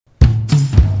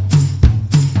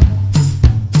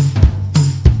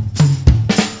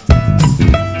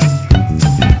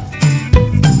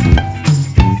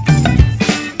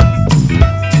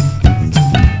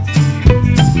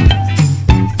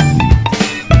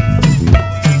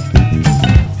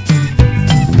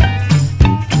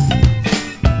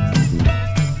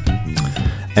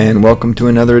and welcome to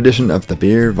another edition of the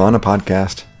Beervana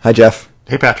podcast. Hi, Jeff.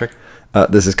 Hey, Patrick.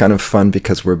 This is kind of fun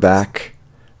because we're back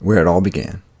where it all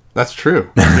began. That's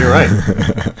true. You're right.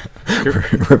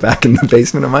 We're back in the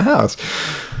basement of my house.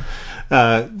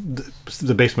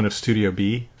 The basement of Studio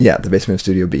B. Yeah, the basement of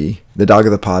Studio B. The dog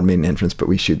of the pod made an entrance, but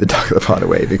we shooed the dog of the pod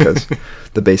away because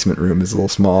the basement room is a little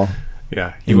small.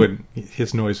 Yeah,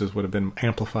 his noises would have been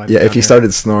amplified. Yeah, if he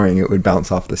started snoring, it would bounce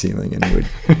off the ceiling and he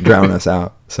would drown us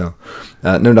out. So,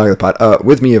 no dog of the pod.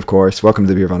 With me, of course, welcome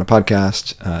to the Beervana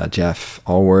podcast, Jeff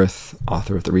Allworth,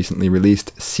 author of the recently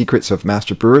released Secrets of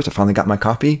Master Brewers. I finally got my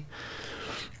copy.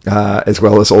 As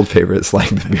well as old favorites like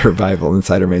the Beer Bible and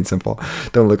Cider Made Simple.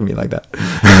 Don't look at me like that.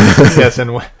 Yes,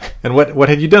 and what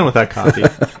had you done with that copy?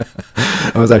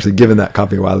 I was actually given that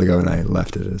copy a while ago, and I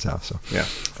left it at his house. So yeah,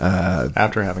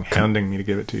 after hounding me to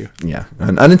give it to you. Yeah,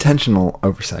 an unintentional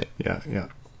oversight. Yeah.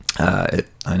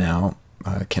 I now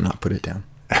cannot put it down.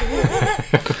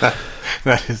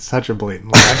 That is such a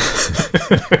blatant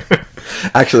lie.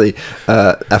 Actually,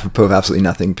 apropos of absolutely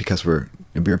nothing, because we're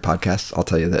a beer podcast, I'll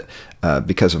tell you that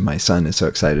because of my son is so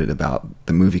excited about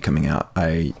the movie coming out,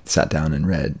 I sat down and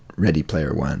read Ready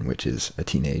Player One, which is a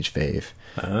teenage fave,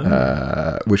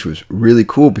 which was really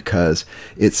cool because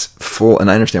it's full, and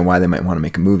I understand why they might want to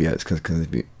make a movie out. It's because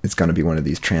it's going to be one of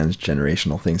these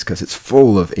transgenerational things, because it's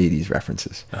full of 80s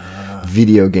references.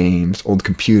 Video games, old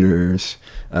computers,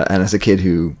 and as a kid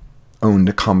who owned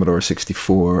a Commodore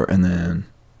 64 and then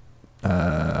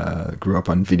grew up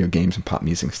on video games and pop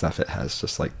music stuff,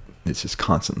 it's just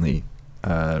constantly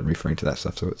referring to that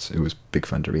stuff, so it was big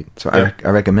fun to read. So yeah. I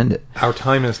recommend it. Our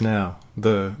time is now.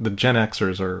 The Gen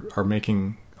Xers are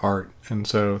making art, and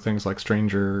so things like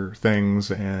Stranger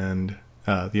Things and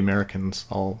The Americans,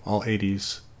 all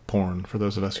 80s porn for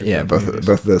those of us who both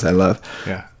of those I love.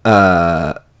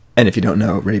 Yeah. And if you don't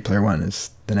know, Ready Player One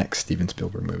is the next Steven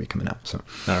Spielberg movie coming out. So,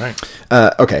 all right.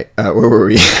 Okay. Where were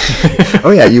we?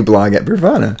 Oh yeah, you blog at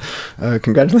Beervana.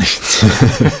 Congratulations.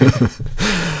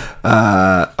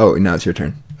 Now it's your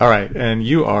turn. All right, and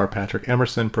you are Patrick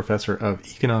Emerson, professor of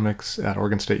economics at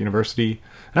Oregon State University.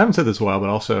 I haven't said this in a while, but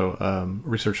also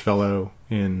research fellow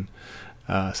in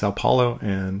Sao Paulo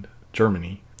and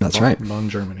Germany. That's right. Bonn,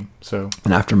 Germany. So,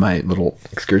 and after my little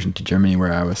excursion to Germany,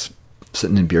 where I was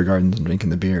sitting in beer gardens and drinking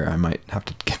the beer, I might have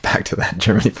to get back to that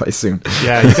Germany place soon.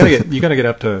 Yeah, you gotta get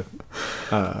up to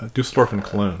Dusseldorf and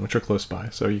Cologne, which are close by,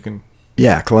 so you can.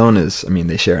 Yeah, Cologne is. I mean,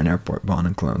 they share an airport, Bonn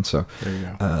and Cologne, so there you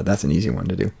go. That's an easy one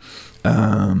to do.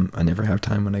 I never have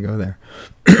time when I go there.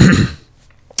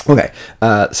 Okay,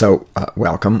 so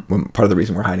welcome. Part of the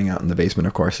reason we're hiding out in the basement,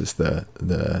 of course, is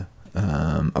the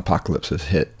apocalypse has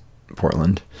hit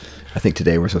Portland. I think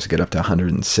today we're supposed to get up to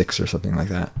 106 or something like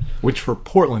that. Which for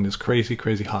Portland is crazy,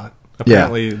 crazy hot.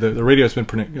 Apparently, the radio's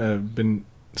been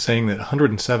saying that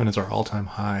 107 is our all-time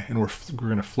high, and we're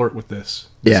going to flirt with this.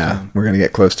 Yeah, we're going to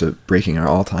get close to breaking our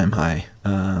all-time high,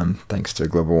 thanks to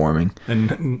global warming.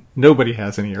 And nobody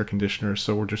has any air conditioners,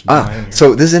 so we're just dying here.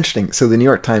 So this is interesting. So the New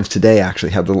York Times today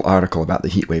actually had a little article about the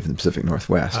heat wave in the Pacific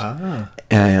Northwest.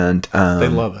 And they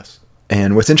love us.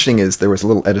 And what's interesting is there was a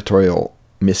little editorial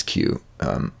miscue,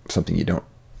 something you don't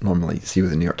normally see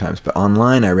with the New York Times, but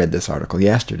online I read this article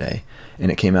yesterday,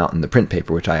 and it came out in the print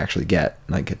paper, which I actually get,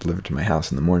 and I get delivered to my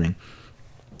house in the morning,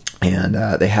 and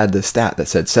they had this stat that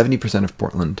said 70% of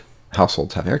Portland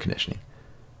households have air conditioning.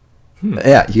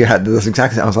 Yeah, you had those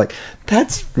exact. I was like,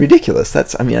 that's ridiculous. I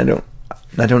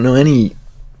don't know any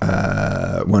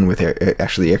one with air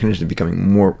conditioning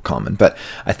becoming more common, but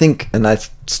I think, and I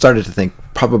started to think,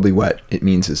 probably what it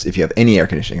means is if you have any air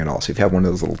conditioning at all, so if you have one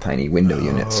of those little tiny window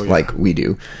units like we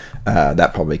do,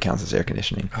 that probably counts as air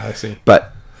conditioning. I see.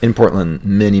 But in Portland,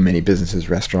 many businesses,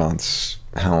 restaurants,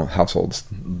 households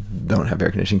don't have air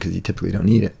conditioning because you typically don't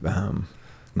need it,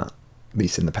 not at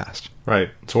least in the past. Right.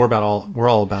 So we're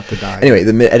all about to die. Anyway,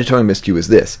 the editorial miscue was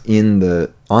this. In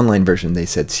the online version, they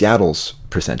said Seattle's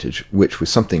percentage, which was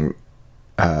something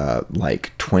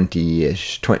like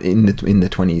 20-ish, in the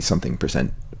 20-something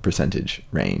percentage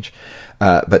range.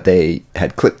 But they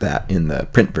had clipped that in the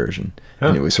print version.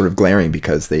 And it was sort of glaring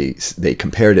because they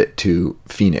compared it to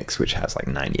Phoenix, which has like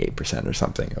 98% or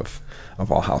something of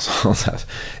all households have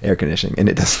air conditioning, and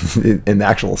it doesn't. And the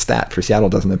actual stat for Seattle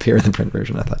doesn't appear in the print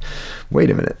version. I thought, wait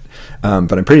a minute,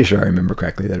 but I'm pretty sure I remember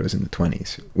correctly that it was in the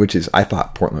 20s, which is, I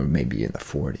thought Portland may be in the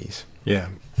 40s. Yeah,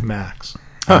 max.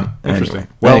 Anyway, Interesting.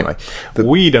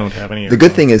 We don't have any. The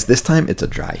good thing is this time it's a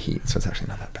dry heat, so it's actually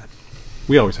not that bad.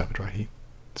 We always have a dry heat.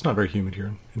 It's not very humid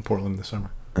here in Portland this summer.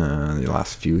 The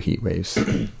last few heat waves,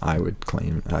 I would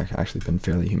claim, have actually been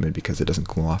fairly humid because it doesn't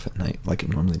cool off at night like it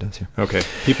normally does here. Okay,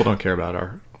 people don't care about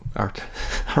our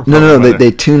No. weather.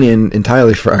 They tune in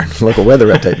entirely for our local weather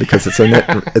update because it's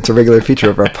a regular feature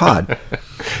of our pod.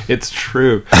 It's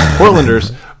true.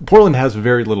 Portland has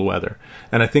very little weather.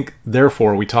 And I think,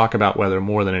 therefore, we talk about weather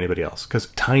more than anybody else because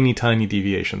tiny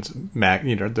deviations,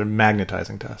 they're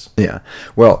magnetizing to us. Yeah.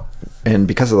 Well, and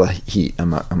because of the heat,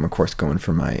 I'm of course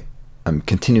I'm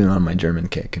continuing on my German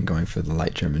kick and going for the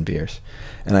light German beers.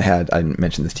 And I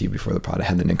mentioned this to you before the pod. I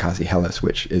had the Ninkasi Helles,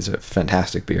 which is a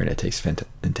fantastic beer and it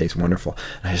tastes wonderful.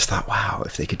 And I just thought, wow,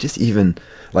 if they could just even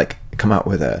like come out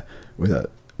with a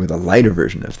lighter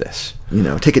version of this,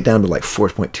 take it down to like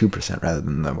 4.2% rather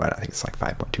than I think it's like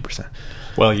 5.2%.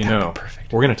 Well,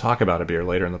 perfect. We're going to talk about a beer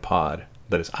later in the pod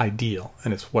that is ideal,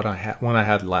 and it's one I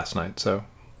had last night. So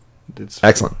it's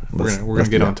excellent. We're going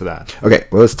to get onto that. Okay,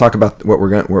 well, let's talk about what we're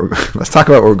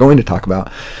going to talk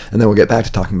about, and then we'll get back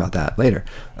to talking about that later.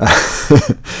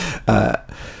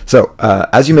 So,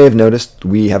 as you may have noticed,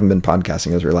 we haven't been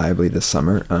podcasting as reliably this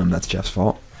summer. That's Jeff's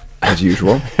fault, as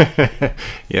usual.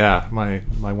 Yeah, my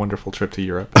wonderful trip to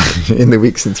Europe. In the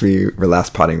week since we were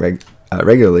last podding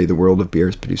regularly, the world of beer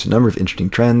has produced a number of interesting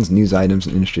trends, news items,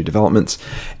 and industry developments.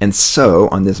 And so,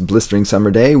 on this blistering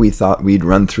summer day, we thought we'd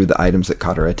run through the items that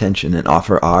caught our attention and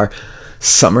offer our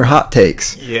summer hot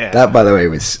takes. Yeah. That, by the way,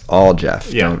 was all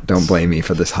Jeff. Yeah. Don't blame me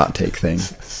for this hot take thing.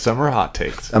 Summer hot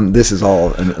takes. This is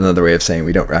all another way of saying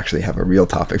we don't actually have a real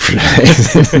topic for today.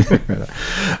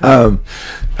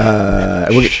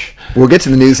 We'll get to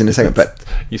the news in a second, but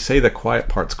you say the quiet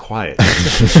part's quiet.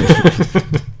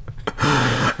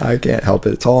 I can't help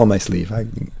it. It's all on my sleeve.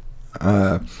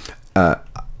 I,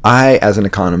 as an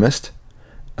economist,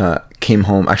 came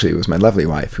home. Actually, it was my lovely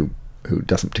wife who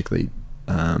doesn't particularly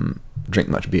drink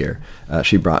much beer.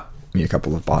 She brought me a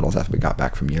couple of bottles after we got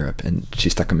back from Europe, and she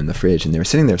stuck them in the fridge, and they were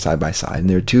sitting there side by side, and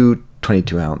they were two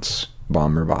 22-ounce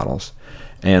bomber bottles,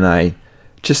 and I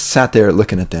just sat there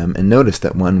looking at them and noticed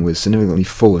that one was significantly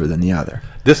fuller than the other.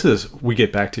 We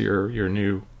get back to your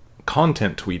new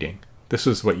content tweeting. This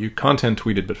is what you content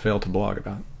tweeted but failed to blog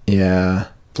about. Yeah,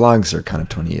 blogs are kind of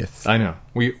 20th. I know.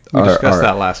 We discussed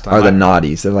that last time. Are the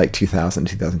naughties. They're like 2000,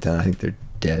 2010. I think they're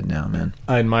dead now, man.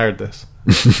 I admired this.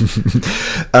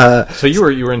 So you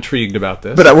were intrigued about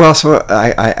this. But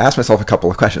I asked myself a couple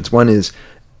of questions. One is,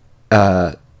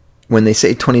 when they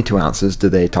say 22 ounces, do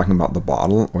they talking about the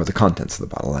bottle or the contents of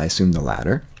the bottle? I assume the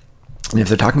latter. And if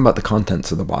they're talking about the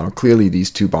contents of the bottle, clearly these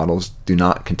two bottles do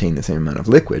not contain the same amount of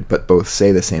liquid, but both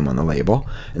say the same on the label.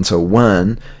 And so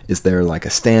one, is there like a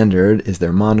standard? Is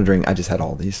there monitoring? I just had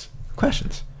all these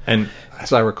questions. And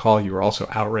as I recall, you were also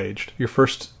outraged.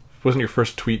 Wasn't your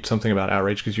first tweet something about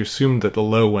outrage because you assumed that the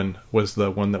low one was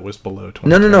the one that was below 20?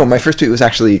 No. My first tweet was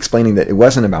actually explaining that it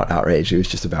wasn't about outrage. It was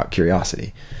just about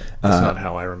curiosity. That's not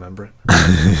how I remember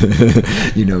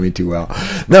it. You know me too well.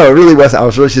 No, it really wasn't. I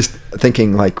was really just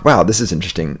thinking like, wow, this is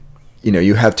interesting.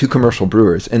 You have two commercial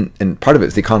brewers, and part of it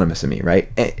is the economist in me, right?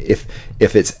 If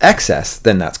it's excess,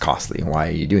 then that's costly. Why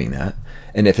are you doing that?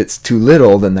 And if it's too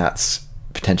little, then that's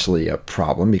potentially a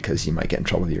problem because you might get in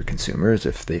trouble with your consumers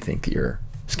if they think you're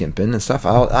skimping and stuff.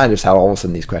 I just had all of a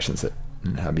sudden these questions that I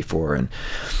didn't have before, and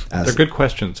they're good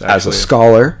questions. Actually. As a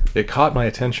scholar, it caught my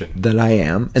attention that I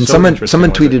am, and someone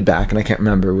tweeted back, and I can't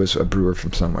remember, it was a brewer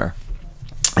from somewhere,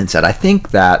 and said, "I think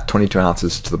that 22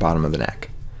 ounces to the bottom of the neck."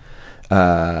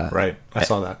 Right, I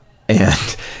saw that,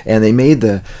 and they made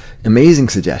the amazing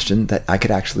suggestion that I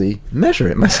could actually measure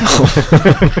it myself.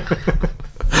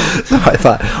 So I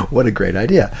thought, what a great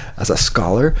idea. As a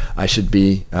scholar, I should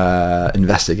be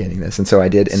investigating this. And so I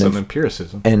did. Some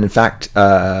empiricism. And in fact,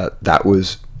 that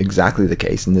was exactly the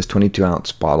case. And this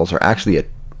 22-ounce bottles are actually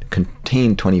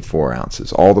contain 24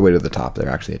 ounces. All the way to the top, they're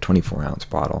actually a 24-ounce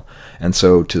bottle. And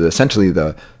so to essentially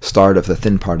the start of the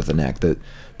thin part of the neck, the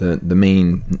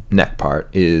main neck part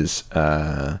is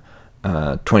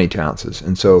 22 ounces.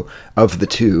 And so of the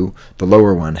two, the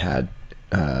lower one had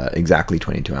exactly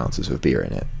 22 ounces of beer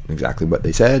in it, exactly what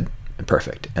they said,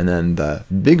 perfect. And then the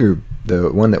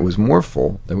one that was more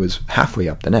full, that was halfway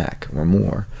up the neck or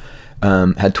more,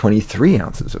 had 23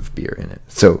 ounces of beer in it,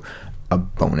 so a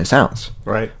bonus ounce,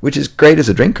 right? Which is great as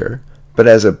a drinker, but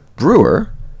as a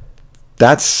brewer,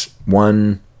 that's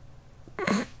 4%.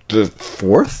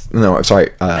 No, sorry,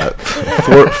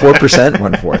 4%,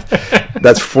 1/4.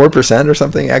 That's 4% or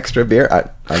something extra beer. I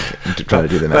try to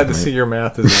do the math. Glad to see your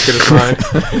math is as good as mine.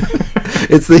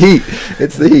 It's the heat.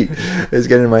 It's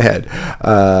getting in my head.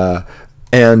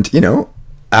 And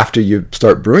after you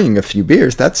start brewing a few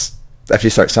beers, after you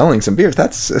start selling some beers,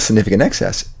 that's a significant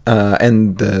excess.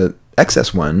 And the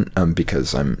excess one,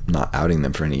 because I'm not outing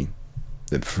them for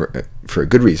a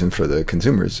good reason for the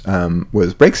consumers,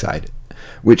 was Breakside.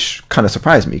 which kind of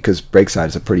surprised me because Breakside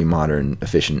is a pretty modern,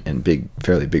 efficient, and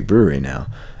fairly big brewery now,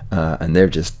 and they're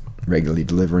just regularly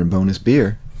delivering bonus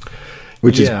beer,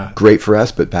 which is great for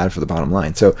us but bad for the bottom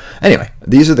line. So anyway,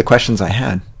 these are the questions I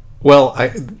had. Well,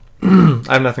 I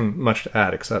I have nothing much to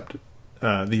add except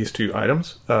these two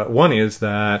items. One is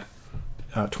that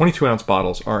 22-ounce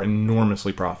bottles are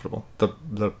enormously profitable.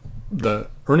 The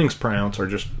earnings per ounce are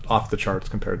just off the charts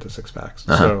compared to six-packs.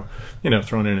 So,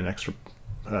 throwing in an extra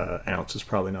ounce is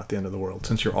probably not the end of the world,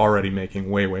 since you're already making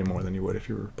way, way more than you would if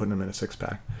you were putting them in a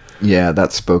six-pack. Yeah,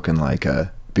 that's spoken like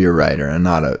a beer writer and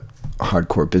not a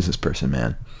hardcore business person,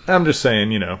 man. I'm just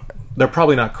saying, they're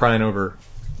probably not crying over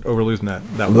losing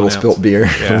that little spilt beer,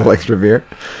 a little extra beer.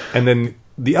 And then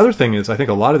the other thing is, I think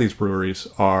a lot of these breweries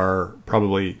are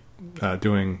probably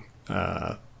doing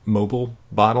mobile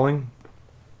bottling.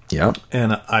 Yeah,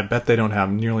 and I bet they don't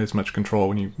have nearly as much control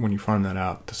when you farm that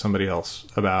out to somebody else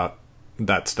about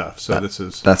that stuff. So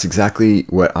that's exactly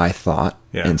what I thought.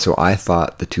 Yeah. And so I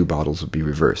thought the two bottles would be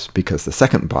reversed, because the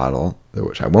second bottle,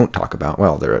 which I won't talk about,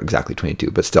 well, they're exactly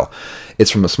 22, but still,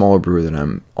 it's from a smaller brewer that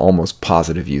I'm almost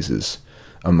positive uses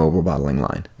a mobile bottling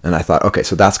line. And I thought, okay,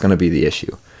 so that's going to be the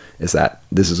issue, is that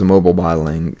this is a mobile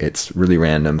bottling. It's really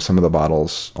random. Some of the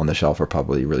bottles on the shelf are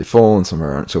probably really full and some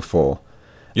aren't so full.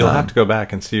 You'll have to go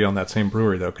back and see on that same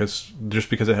brewery, though, because just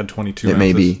because it had 22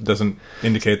 ounces doesn't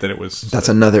indicate that it was... That's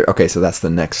another... Okay, so that's the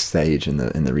next stage in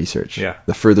the research. Yeah.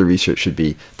 The further research should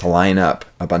be to line up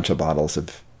a bunch of bottles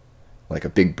of, like, a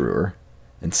big brewer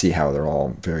and see how they're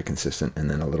all very consistent, and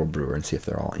then a little brewer and see if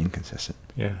they're all inconsistent.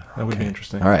 Yeah, that would be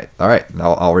interesting. All right.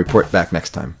 I'll report back next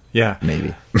time. Yeah.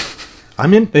 Maybe. I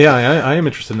am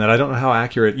interested in that. I don't know how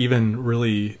accurate even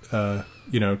really,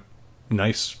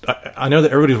 nice. I know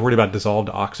that everybody's worried about dissolved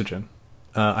oxygen.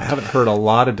 I haven't heard a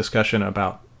lot of discussion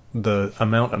about the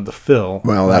amount of the fill.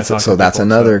 Well, that's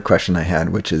another question I had,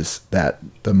 which is that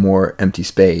the more empty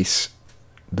space,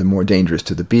 the more dangerous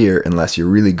to the beer, unless you're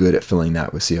really good at filling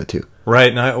that with CO2.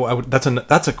 Right, and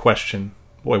that's a question.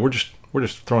 Boy, we're just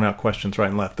throwing out questions right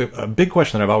and left. A big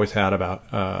question that I've always had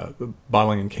about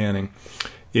bottling and canning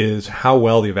is how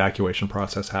well the evacuation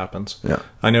process happens. Yeah.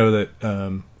 I know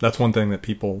that that's one thing that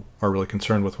people are really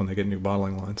concerned with when they get new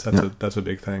bottling lines. That's a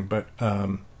big thing. But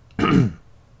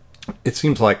it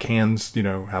seems like cans,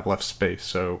 have less space.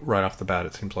 So right off the bat,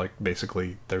 it seems like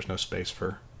basically there's no space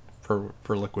for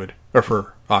liquid or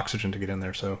for oxygen to get in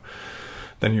there. So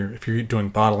then if you're doing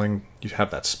bottling, you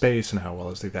have that space, and how well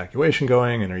is the evacuation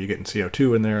going, and are you getting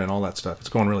CO2 in there and all that stuff? It's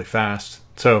going really fast.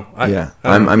 So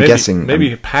I'm guessing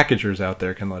maybe packagers out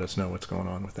there can let us know what's going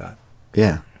on with that.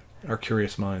 Yeah, our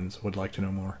curious minds would like to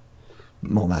know more.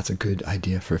 Well, that's a good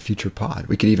idea for a future pod.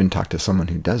 We could even talk to someone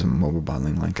who does a mobile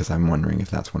bottling line, because I'm wondering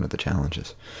if that's one of the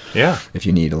challenges. Yeah, if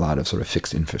you need a lot of sort of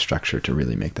fixed infrastructure to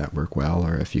really make that work well,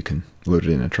 or if you can load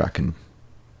it in a truck and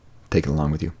take it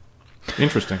along with you.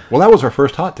 Interesting. Well, that was our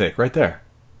first hot take right there.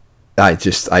 I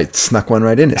snuck one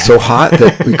right in. It's so hot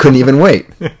that we couldn't even wait.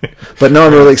 But no,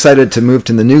 I'm really excited to move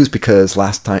to the news, because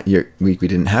last week we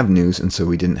didn't have news, and so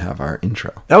we didn't have our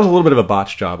intro. That was a little bit of a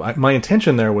botch job. My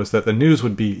intention there was that the news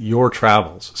would be your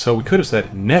travels. So we could have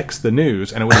said, next, the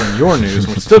news, and it would have been your news,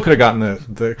 and we still could have gotten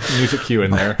the music cue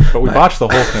in there, but we botched the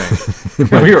whole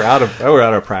thing. we were out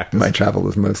of practice. My travel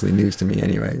is mostly news to me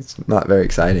anyway. It's not very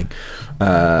exciting.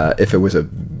 If it was a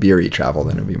beery travel,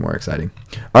 then it would be more exciting.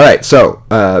 All right, so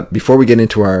before we get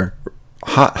into our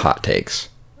hot takes,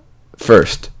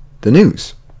 first, the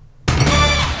news.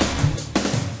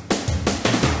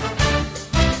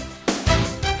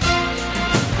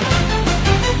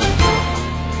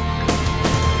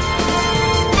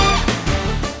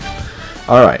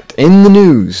 All right, in the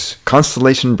news,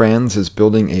 Constellation Brands is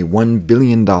building a $1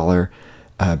 billion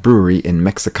brewery in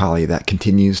Mexicali that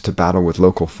continues to battle with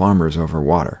local farmers over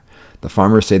water. The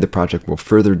farmers say the project will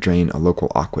further drain a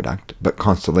local aqueduct, but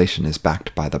Constellation is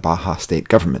backed by the Baja state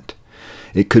government.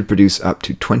 It could produce up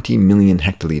to 20 million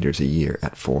hectoliters a year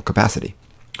at full capacity.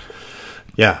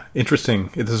 Yeah,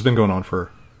 interesting. This has been going on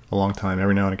for a long time.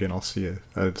 Every now and again I'll see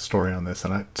a story on this,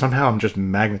 and somehow I'm just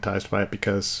magnetized by it,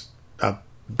 because $1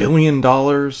 billion,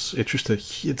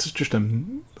 it's just a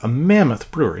mammoth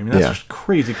brewery. I mean, that's just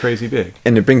crazy, crazy big.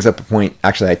 And it brings up a point.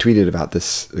 Actually, I tweeted about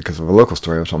this because of a local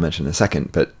story, which I'll mention in a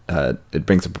second. But it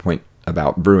brings up a point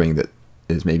about brewing that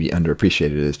is maybe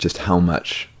underappreciated, is just how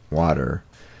much water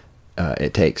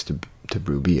it takes to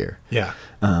brew beer. Yeah.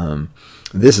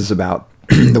 This is about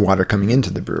the water coming into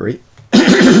the brewery.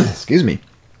 Excuse me.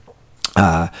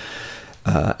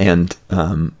 And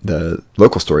the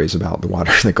local story is about the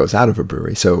water that goes out of a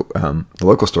brewery. So the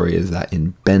local story is that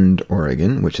in Bend,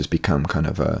 Oregon, which has become kind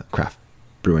of a craft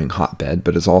brewing hotbed,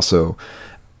 but is also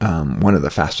one of the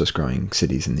fastest growing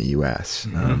cities in the U.S.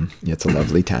 It's a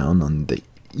lovely town on the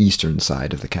eastern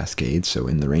side of the Cascades, so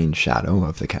in the rain shadow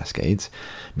of the Cascades,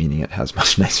 meaning it has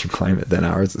much nicer climate than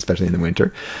ours, especially in the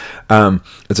winter.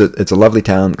 It's a lovely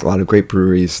town, a lot of great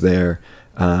breweries there,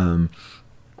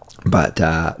 but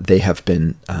they have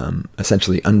been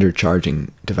essentially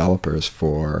undercharging developers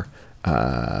for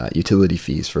utility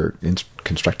fees for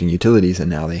constructing utilities, and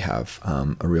now they have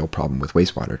a real problem with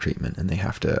wastewater treatment, and they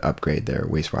have to upgrade their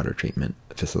wastewater treatment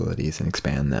facilities and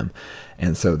expand them,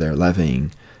 and so they're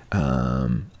levying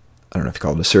I don't know if you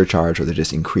call it a surcharge, or they're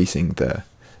just increasing the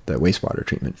wastewater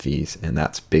treatment fees, and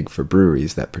that's big for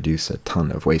breweries that produce a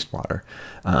ton of wastewater,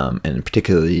 and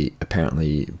particularly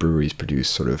apparently breweries produce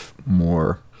sort of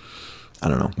more, I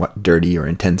don't know what, dirty or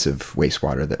intensive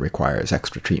wastewater that requires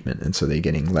extra treatment, and so they're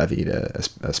getting levied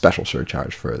a special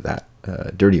surcharge for that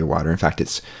dirtier water. In fact,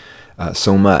 it's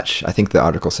so much. I think the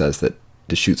article says that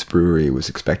Deschutes Brewery was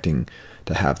expecting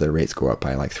to have their rates go up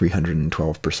by like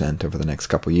 312% over the next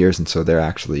couple of years, and so they're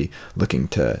actually looking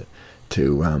to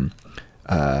do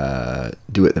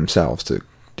it themselves, to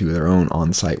do their own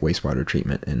on-site wastewater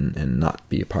treatment and not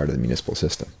be a part of the municipal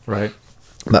system. Right.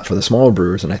 But for the smaller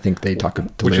brewers, and I think they talk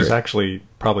to which is actually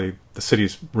probably the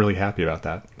city's really happy about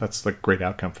that. That's a great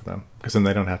outcome for them, because then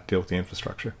they don't have to deal with the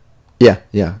infrastructure.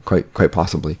 Yeah, quite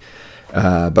possibly.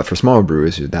 But for smaller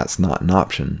brewers, that's not an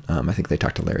option. I think they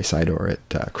talked to Larry Seidor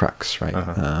at Crux, right?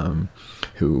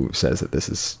 Who says that this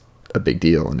is a big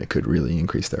deal and it could really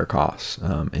increase their costs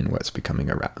in what's becoming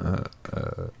a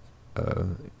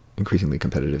increasingly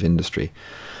competitive industry.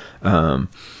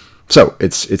 So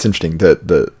it's interesting.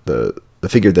 The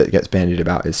figure that gets bandied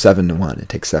about is 7-to-1. It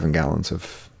takes 7 gallons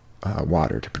of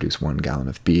water to produce 1 gallon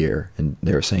of beer, and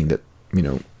they're saying that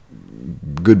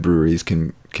good breweries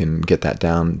can get that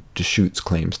down. Deschutes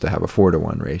claims to have a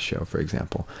 4-to-1 ratio, for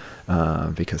example,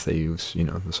 because they use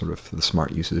the sort of the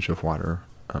smart usage of water.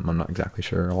 I'm not exactly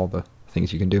sure all the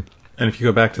things you can do. And if you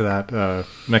go back to that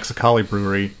Mexicali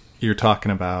brewery, you're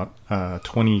talking about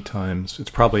 20 times.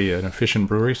 It's probably an efficient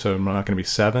brewery, so I'm not going to be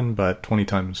 7, but 20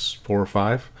 times 4 or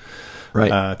 5.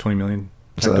 Right. 20 million.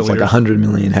 So that's like 100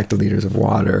 million hectoliters of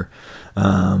water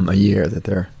a year that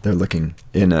they're looking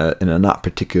in a not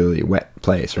particularly wet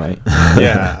place, right?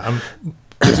 Yeah,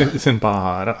 it's in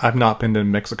Baja. I've not been to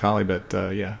Mexicali, but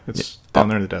yeah, it's down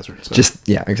there in the desert. So.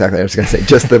 Exactly. I was going to say,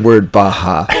 just the word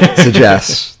Baja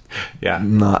suggests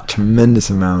not tremendous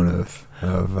amount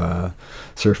of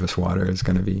surface water is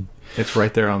going to be. It's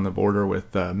right there on the border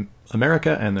with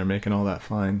America, and they're making all that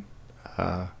fine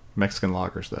Mexican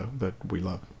lagers, though, that we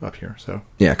love up here. So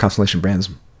yeah, Constellation Brands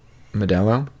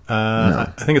Modelo?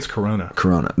 No. I think it's Corona.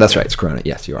 Corona. That's right. It's Corona.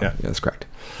 Yes, you are. Yeah, that's correct.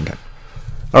 Okay.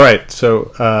 All right.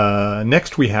 So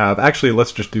next we have, actually,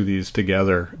 let's just do these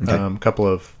together. Okay. Couple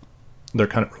of, they're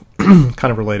kind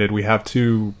of related. We have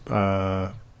 2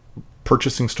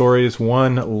 purchasing stories.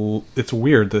 One, it's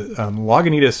weird. The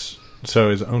Lagunitas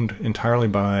is owned entirely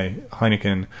by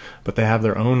Heineken, but they have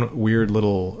their own weird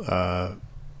little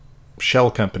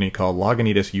shell company called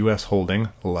Lagunitas US Holding,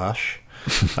 Lush.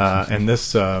 And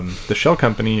this the shell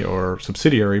company or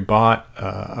subsidiary bought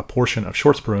a portion of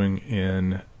Shorts Brewing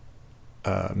in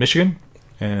Michigan,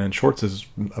 and Shorts is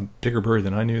a bigger brewery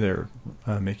than I knew. They're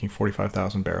making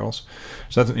 45,000 barrels,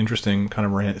 so that's an interesting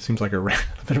kind of it seems like a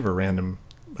bit of a random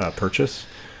purchase.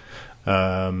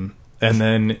 And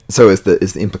then so is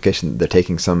the implication that they're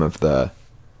taking some of the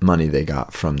money they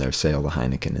got from their sale to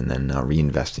Heineken and then now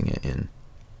reinvesting it in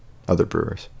other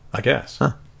brewers? I guess.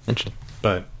 Huh. Interesting.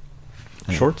 But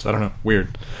Shorts? I don't know.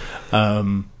 Weird.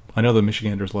 I know the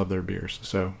Michiganders love their beers,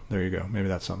 so there you go. Maybe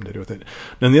that's something to do with it.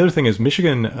 And the other thing is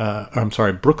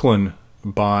Brooklyn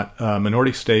bought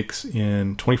minority stakes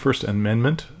in 21st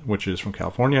Amendment, which is from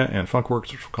California, and Funkworks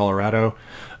from Colorado.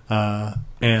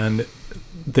 And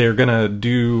they're going to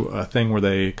do a thing where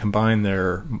they combine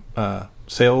their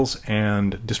sales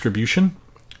and distribution.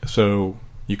 So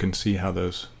you can see how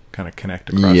those kind of connect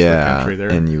across the country there.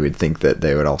 And you would think that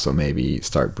they would also maybe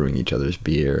start brewing each other's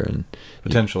beer and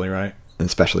potentially, right? And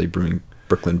especially brewing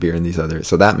Brooklyn beer and these other.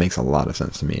 So that makes a lot of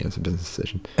sense to me as a business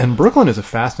decision. And Brooklyn is a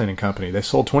fascinating company. They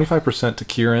sold 25% to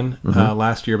Kirin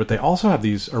last year, but they also have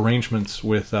these arrangements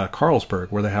with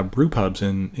Carlsberg where they have brew pubs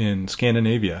in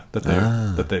Scandinavia that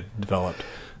they've developed.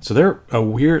 So they're a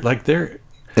weird,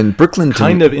 and Brooklyn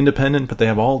kind of independent, but they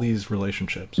have all these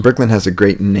relationships. Brooklyn has a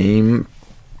great name.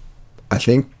 I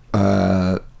think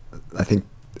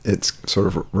it's sort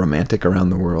of romantic around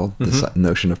the world, this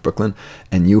notion of Brooklyn,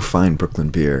 and you find Brooklyn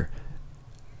beer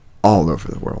all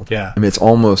over the world. Yeah. I mean,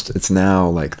 it's now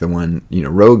like the one,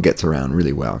 Rogue gets around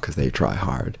really well because they try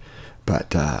hard,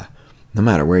 but no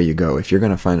matter where you go, if you're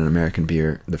going to find an American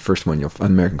beer,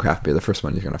 American craft beer, the first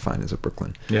one you're going to find is a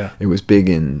Brooklyn. Yeah. It was big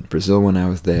in Brazil when I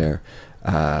was there.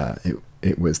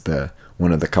 It was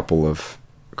one of the couple of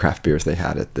craft beers they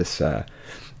had at this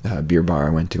beer bar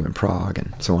I went to in Prague,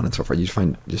 and so on and so forth. You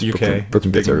find just UK.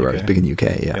 Brooklyn beers everywhere. It's big in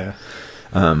UK, Yeah.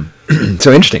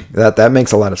 So interesting. That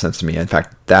makes a lot of sense to me. In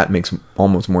fact, that makes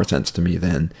almost more sense to me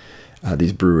than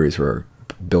these breweries who are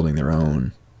building their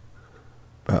own.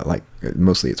 Like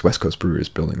mostly it's West Coast brewers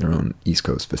building their own East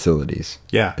Coast facilities.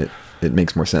 Yeah. It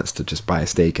makes more sense to just buy a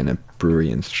stake in a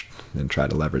brewery and try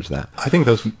to leverage that. I think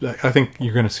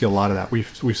you're going to see a lot of that.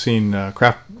 We've seen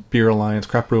Craft Brew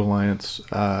Alliance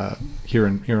here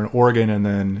in Oregon, and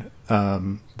then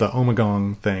the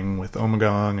Ommegang thing with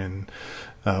Ommegang and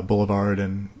Boulevard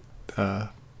and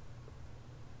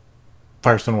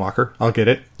Firestone Walker. I'll get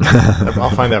it. I'll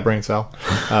find that brain cell.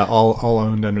 All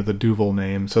owned under the Duvel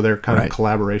name. So they're kind of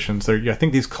collaborations. I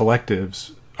think these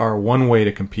collectives are one way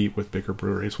to compete with bigger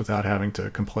breweries without having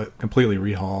to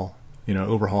completely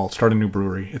overhaul, start a new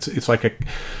brewery. It's like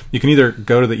you can either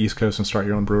go to the East Coast and start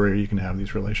your own brewery, or you can have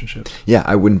these relationships. Yeah,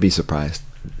 I wouldn't be surprised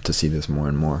to see this more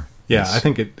and more. Yeah, I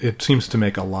think it seems to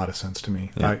make a lot of sense to me.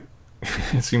 Yeah.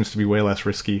 It seems to be way less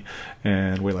risky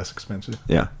and way less expensive.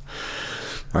 Yeah.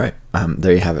 All right.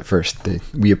 There you have it first.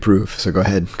 We approve. So go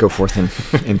ahead, go forth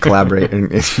and collaborate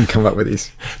and come up with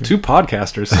these. Two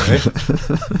podcasters say.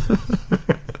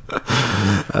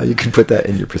 You can put that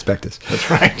in your prospectus. That's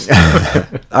right.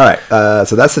 All right.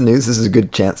 So that's the news. This is a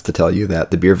good chance to tell you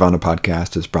that the Beervana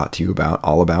podcast is brought to you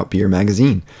All About Beer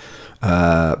magazine.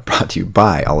 Brought to you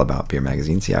by All About Beer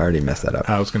magazine. See, I already messed that up.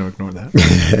 I was going to ignore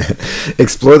that.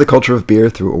 Explore the culture of beer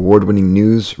through award-winning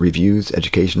news, reviews,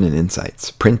 education, and insights.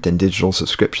 Print and digital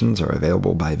subscriptions are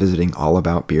available by visiting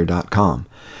allaboutbeer.com.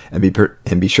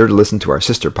 And be sure to listen to our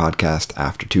sister podcast,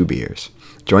 After Two Beers.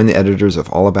 Join the editors of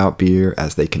All About Beer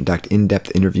as they conduct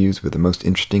in-depth interviews with the most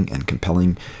interesting and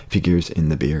compelling figures in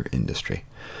the beer industry.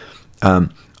 I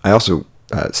also,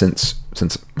 since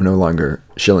we're no longer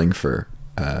shilling for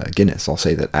Guinness, I'll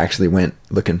say that I actually went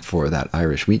looking for that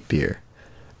Irish wheat beer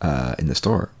in the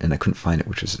store, and I couldn't find it,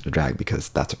 which was a drag because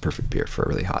that's a perfect beer for a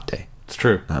really hot day. It's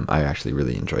true. I actually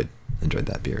really enjoyed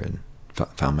that beer and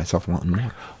found myself wanting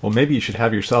more. Well, maybe you should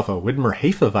have yourself a Widmer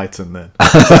Hefeweizen then.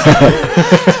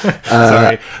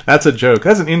 Sorry, that's a joke.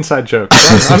 That's an inside joke.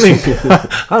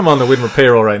 I'm on the Widmer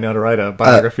payroll right now to write a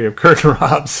biography of Kurt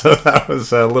Robb, so that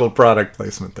was a little product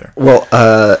placement there. Well,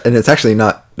 and it's actually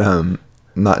not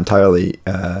entirely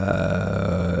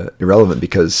irrelevant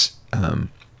because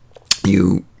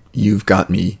you got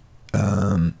me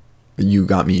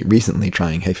recently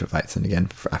trying Hefeweizen again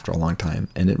after a long time,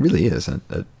 and it really is a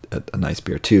nice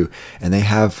beer too. And they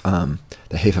have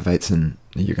the Hefeweizen.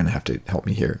 You're going to have to help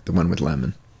me here. The one with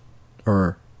lemon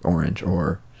or orange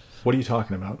or. What are you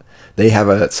talking about? They have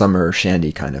a summer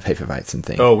shandy kind of Hefeweizen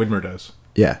thing. Oh, Widmer does.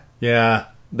 Yeah. Yeah,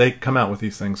 they come out with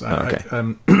these things. Okay.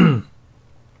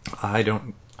 I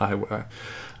don't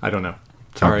know.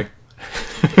 Sorry.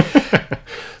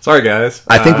 Sorry, guys.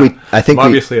 I think I'm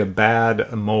obviously a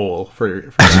bad mole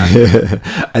for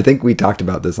that. I think we talked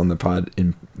about this on the pod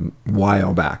a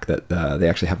while back that they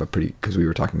actually have because we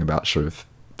were talking about sort of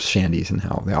shandies and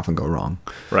how they often go wrong.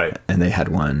 Right. And they had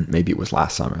one, maybe it was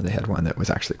last summer, they had one that was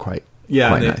actually quite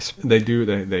nice.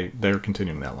 They're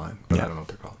continuing that line, but I don't know what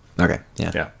they're called. Okay,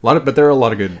 yeah. Yeah, but there are a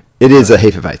lot of good... It is a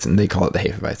Hefeweizen. They call it the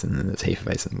Hefeweizen, and it's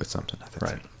Hefeweizen with something.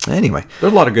 Right. Anyway.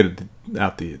 There's a lot of good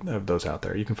of those out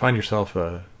there. You can find yourself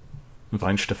a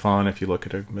Weinstefan if you look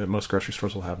at it. Most grocery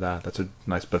stores will have that. That's a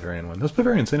nice Bavarian one. Those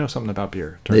Bavarians, they know something about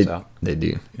beer, turns out. They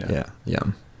do. Yeah.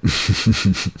 Yum.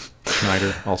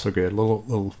 Schneider, also good.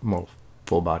 Little more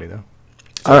full body, though.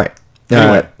 All right.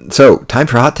 Anyway. So, time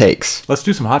for hot takes. Let's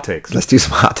do some hot takes.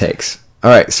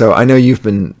 All right. So, I know you've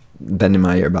been bending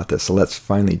my ear about this, so let's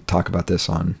finally talk about this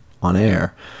on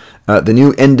air. The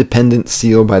new independent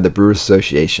seal by the Brewers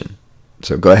Association.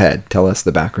 So go ahead, tell us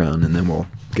the background, and then we'll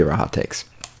give our hot takes.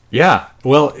 Yeah,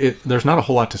 well, there's not a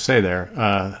whole lot to say there.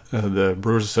 The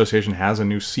Brewers Association has a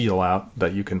new seal out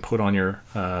that you can put on your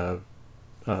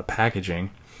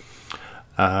packaging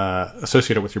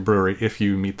associated with your brewery if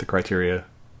you meet the criteria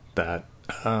that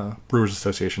Brewers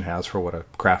Association has for what a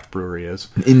craft brewery is.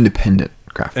 An independent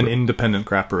craft brewery. An independent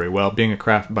craft brewery. Well, being a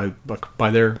craft by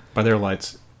their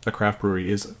lights, a craft brewery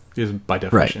is by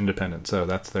definition independent. So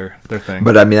that's their thing.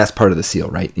 But I mean, that's part of the seal,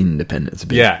 right? Independence.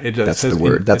 That's the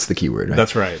word. That's the key word, right?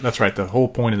 That's right. The whole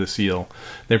point of the seal,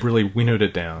 they've really winnowed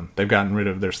it down. They've gotten rid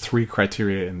of. There's 3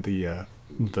 criteria in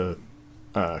the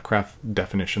craft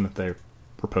definition that they're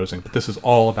proposing. But this is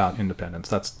all about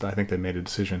independence. I think they made a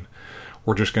decision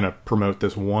we're just going to promote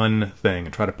this one thing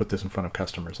and try to put this in front of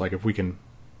customers. Like if we can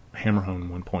hammer home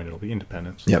one point, it'll be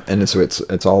independence. Yep, and so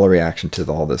it's all a reaction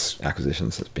to all this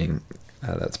acquisitions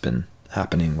that's been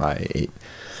happening by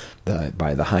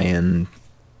the high end.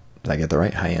 Did I get the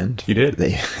right high end? You did. The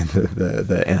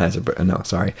Anheuser, no,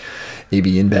 sorry,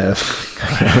 AB InBev.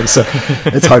 So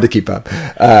it's hard to keep up.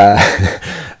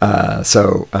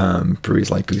 So breweries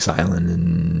like Goose Island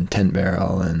and 10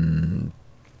 Barrel, and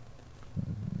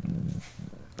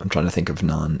I'm trying to think of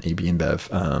non-AB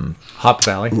InBev. Hop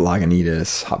Valley.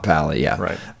 Lagunitas, Hop Valley, yeah.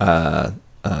 Right.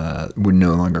 Would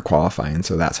no longer qualify, and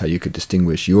so that's how you could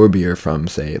distinguish your beer from,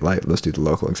 say, like, let's do the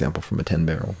local example from a 10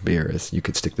 Barrel beer, is you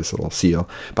could stick this little seal.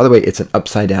 By the way, it's an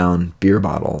upside down beer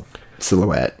bottle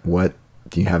silhouette. What,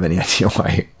 do you have any idea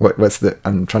why?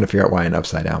 I'm trying to figure out why an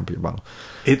upside down beer bottle.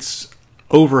 It's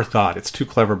overthought. It's too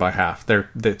clever by half.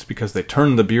 It's because they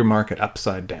turned the beer market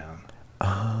upside down.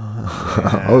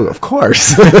 Yeah. Oh, of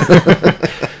course.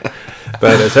 But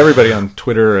as everybody on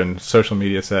Twitter and social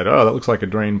media said, oh, that looks like a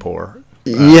drain pour.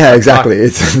 Yeah, exactly.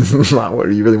 It's not what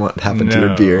you really want to happen to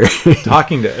your beer.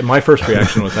 My first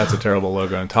reaction was, that's a terrible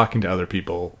logo. And talking to other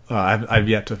people, I've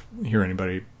yet to hear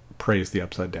anybody praise the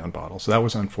upside down bottle. So that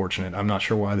was unfortunate. I'm not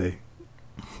sure why they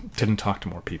didn't talk to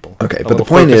more people. Okay, but the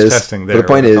point is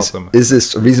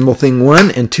this a reasonable thing? One,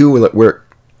 and two, will it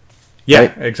work? Yeah,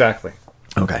 right? Exactly.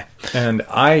 Okay. And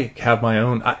I have my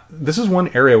own. This is one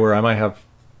area where I might have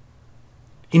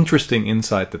interesting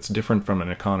insight that's different from an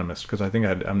economist, because I think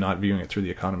I'm not viewing it through the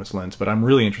economist lens, but I'm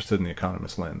really interested in the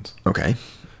economist lens. Okay.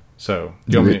 So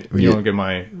you want to get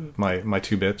my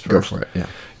 2 bits first? Go for it. Yeah.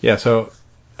 Yeah. So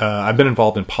I've been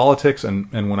involved in politics, and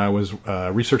when I was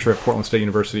a researcher at Portland State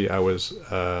University, I was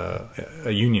a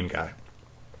union guy,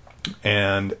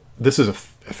 and this is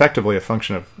effectively a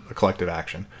function of a collective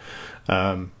action.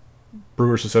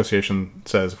 Brewers Association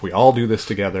says if we all do this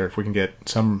together, if we can get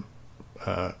some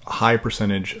high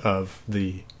percentage of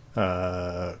the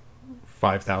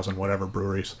 5,000 whatever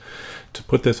breweries to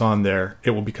put this on there,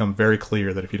 it will become very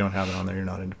clear that if you don't have it on there, you're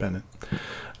not independent.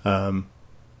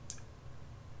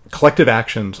 Collective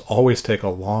actions always take a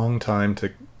long time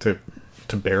to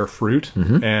bear fruit,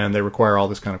 and they require all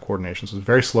this kind of coordination. So it's a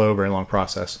very slow, very long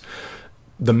process.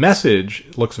 The message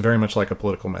looks very much like a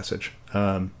political message,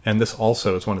 and this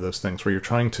also is one of those things where you're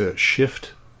trying to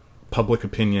shift public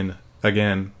opinion.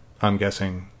 Again, I'm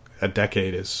guessing a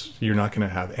decade is, you're not going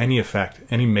to have any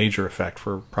major effect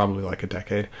for probably like a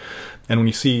decade. And when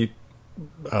you see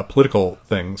political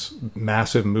things,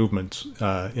 massive movements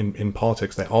in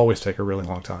politics, they always take a really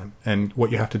long time. And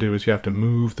what you have to do is you have to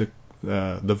move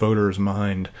the voter's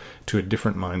mind to a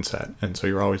different mindset. And so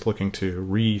you're always looking to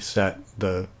reset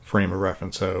the frame of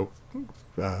reference. So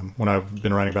when I've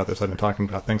been writing about this, I've been talking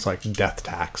about things like death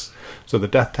tax. So the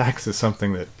death tax is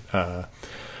something that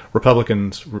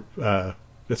Republicans,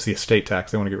 it's the estate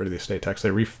tax. They want to get rid of the estate tax.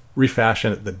 They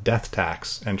refashion it, the death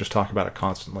tax, and just talk about it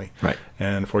constantly. Right.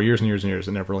 And for years and years and years,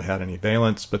 it never really had any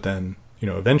valence. But then,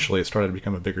 eventually it started to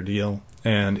become a bigger deal,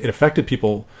 and it affected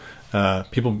people.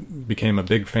 People became a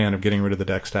big fan of getting rid of the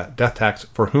death tax,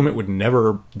 for whom it would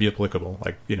never be applicable,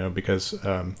 because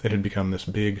it had become this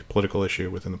big political issue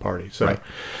within the party. So right.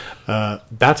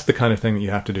 That's the kind of thing that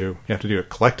you have to do. You have to do it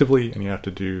collectively, and you have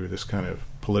to do this kind of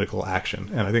political action.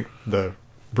 And I think the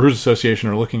Brewers Association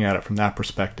are looking at it from that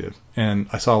perspective. And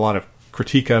I saw a lot of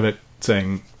critique of it,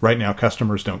 saying right now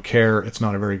customers don't care. It's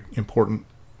not a very important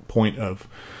point of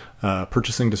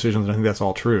purchasing decisions. And I think that's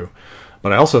all true.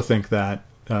 But I also think that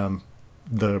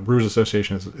the Brewers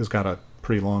Association has got a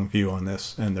pretty long view on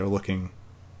this, and they're looking,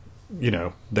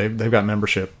 they've got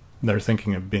membership. They're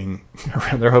thinking of being,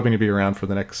 they're hoping to be around for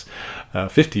the next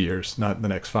 50 years, not the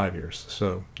next 5 years.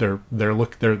 So they're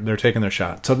taking their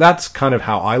shot. So that's kind of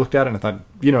how I looked at it, and I thought,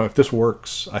 if this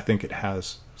works, I think it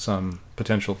has some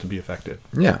potential to be effective.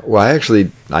 Yeah. Well,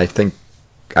 I think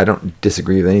I don't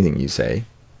disagree with anything you say.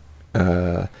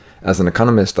 As an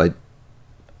economist,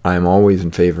 I'm always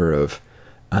in favor of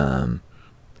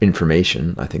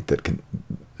information. I think that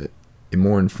a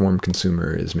more informed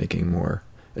consumer is making more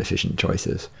efficient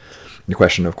choices. The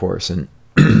question, of course, and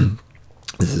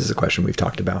this is a question we've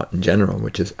talked about in general,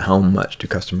 which is how much do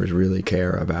customers really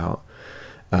care about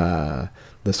the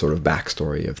sort of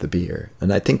backstory of the beer?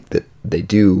 And I think that they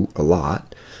do a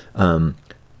lot,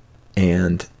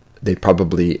 and they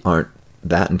probably aren't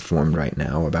that informed right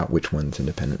now about which one's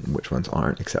independent and which ones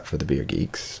aren't, except for the beer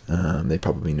geeks. They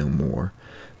probably know more.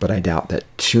 But I doubt that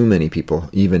too many people,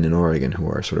 even in Oregon, who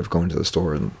are sort of going to the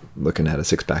store and looking at a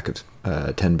 6-pack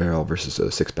of 10 Barrel versus a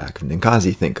 6-pack of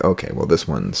Ninkasi, think, okay, well, this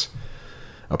one's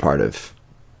a part of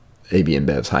AB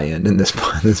InBev's high end, and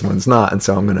this one's not, and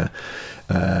so I'm gonna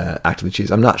actively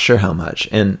choose. I'm not sure how much,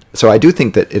 and so I do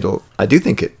think that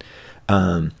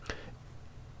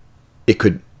it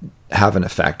could have an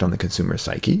effect on the consumer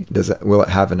psyche. Will it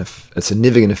have a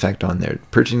significant effect on their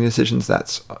purchasing decisions?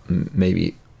 That's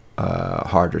maybe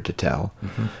harder to tell.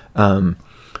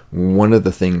 One of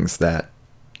the things that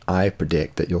I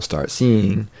predict that you'll start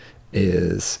seeing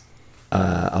is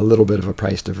a little bit of a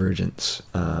price divergence.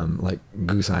 Like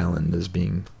Goose Island is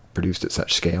being produced at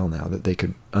such scale now that they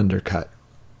could undercut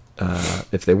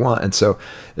if they want. And so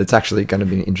it's actually going to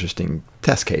be an interesting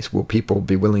test case. Will people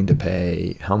be willing to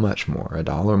pay how much more?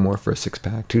 $1 more for a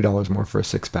 6-pack, $2 more for a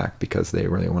 6-pack because they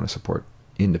really want to support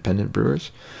independent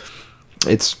brewers?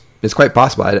 It's quite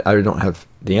possible. I don't have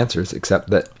the answers,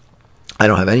 except that I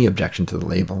don't have any objection to the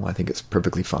label. I think it's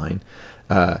perfectly fine.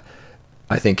 I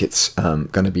think it's going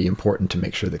to be important to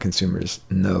make sure that consumers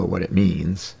know what it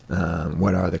means.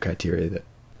 What are the criteria that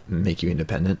make you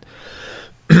independent?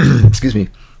 Excuse me.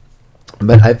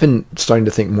 But I've been starting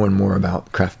to think more and more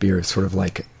about craft beer as sort of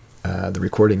like the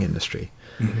recording industry,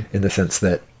 in the sense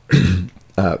that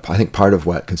I think part of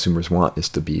what consumers want is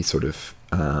to be sort of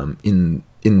in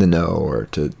the know, or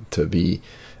to be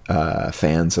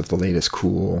fans of the latest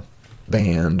cool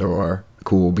band or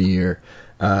cool beer.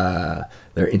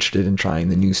 They're interested in trying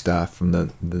the new stuff from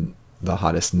the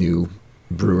hottest new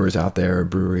brewers out there, or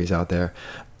breweries out there,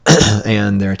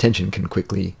 and their attention can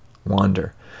quickly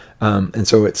wander. And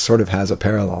so it sort of has a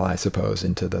parallel, I suppose,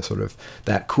 into the sort of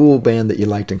that cool band that you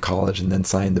liked in college and then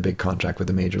signed the big contract with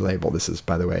a major label. This is,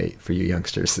 by the way, for you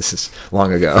youngsters, this is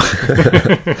long ago.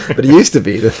 But it used to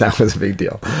be that was a big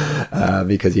deal,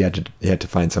 because you had to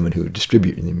find someone who would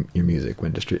distribute your music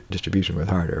when distribution was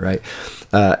harder, right?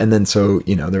 And then so,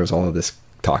 there was all of this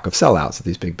talk of sellouts of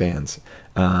these big bands.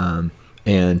 And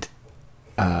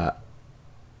the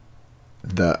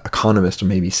economist, or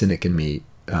maybe cynic in me,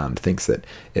 thinks that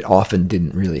it often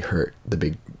didn't really hurt the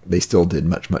big. They still did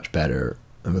much, much better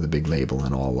with a big label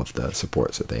and all of the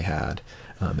supports that they had.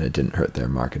 And it didn't hurt their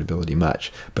marketability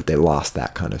much, but they lost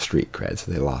that kind of street cred,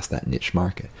 so they lost that niche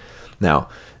market. Now,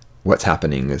 what's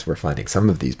happening is we're finding some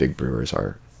of these big brewers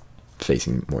are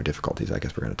facing more difficulties. I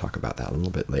guess we're going to talk about that a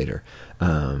little bit later.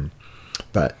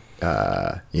 But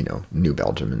New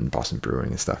Belgium and Boston Brewing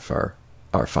and stuff are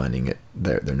finding it.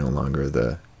 They're no longer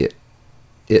the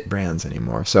it brands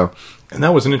anymore. So, and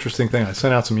that was an interesting thing. I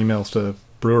sent out some emails to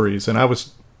breweries, and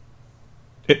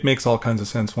it makes all kinds of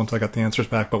sense once I got the answers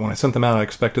back. But when I sent them out, I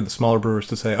expected the smaller brewers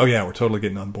to say, "Oh yeah, we're totally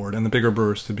getting on board," and the bigger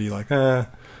brewers to be like,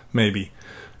 maybe.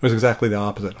 It was exactly the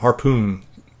opposite. Harpoon,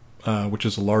 which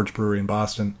is a large brewery in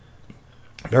Boston,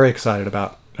 very excited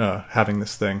about having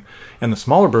this thing, and the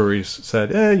smaller breweries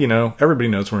said, everybody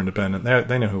knows we're independent.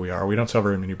 They know who we are. We don't sell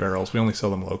very many barrels. We only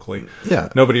sell them locally. Yeah,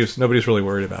 nobody's really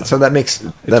worried about it. So that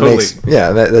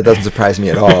doesn't surprise me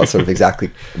at all. It's sort of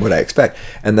exactly what I expect,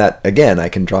 and that again, I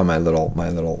can draw my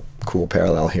little cool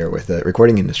parallel here with the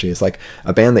recording industry. It's like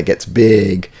a band that gets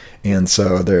big, and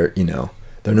so they're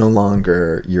no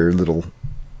longer your little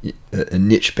a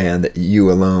niche band that you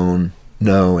alone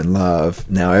know and love.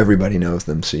 Now everybody knows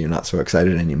them, so you're not so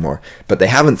excited anymore. But they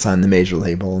haven't signed the major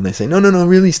label, and they say, no,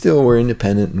 really, still we're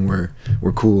independent and we're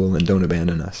cool, and don't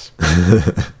abandon us.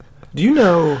 Do you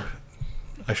know?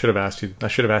 I should have asked you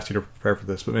to prepare for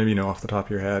this, but maybe you know off the top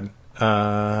of your head.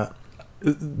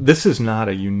 This is not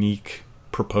a unique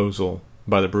proposal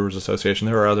by the Brewers Association.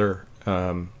 There are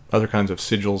other kinds of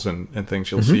sigils and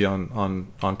things you'll see on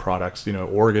products,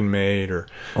 Oregon made or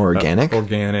organic,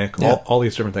 yeah. all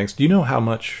these different things. Do you know how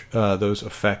much those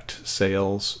affect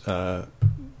sales?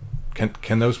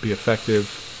 Can those be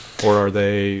effective, or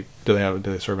do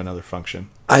they serve another function?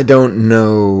 I don't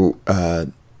know.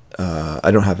 I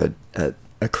don't have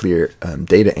a clear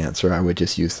data answer. I would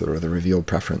just use sort of the revealed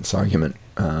preference argument,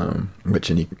 which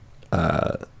in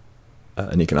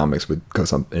economics would go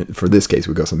for this case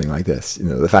would go something like this.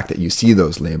 The fact that you see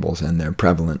those labels and they're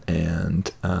prevalent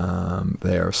and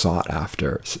they are sought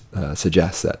after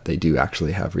suggests that they do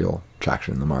actually have real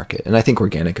traction in the market. And I think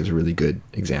organic is a really good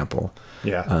example.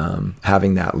 Yeah.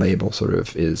 Having that label sort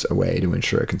of is a way to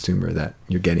ensure a consumer that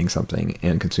you're getting something,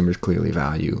 and consumers clearly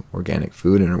value organic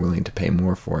food and are willing to pay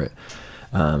more for it,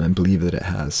 and believe that it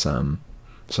has some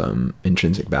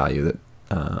intrinsic value that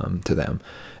to them.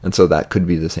 And so that could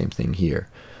be the same thing here.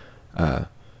 So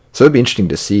it'd be interesting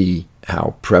to see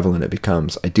how prevalent it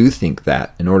becomes. I do think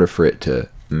that in order for it to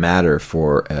matter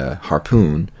for a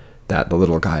Harpoon, that the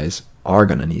little guys are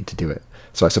going to need to do it.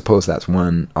 So I suppose that's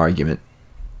one argument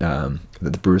that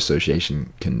the Brewers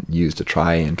Association can use to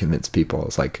try and convince people.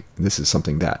 It's like, this is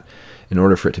something that, in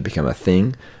order for it to become a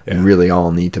thing, we really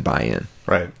all need to buy in.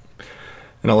 Right.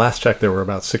 And at last check, there were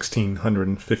about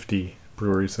 1,650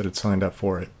 breweries that had signed up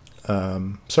for it.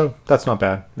 So that's not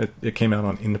bad. It came out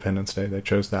on Independence Day. They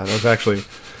chose that. It was actually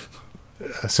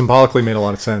symbolically made a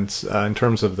lot of sense in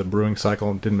terms of the brewing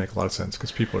cycle. It didn't make a lot of sense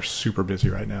because people are super busy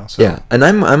right now. So. Yeah, and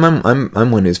I'm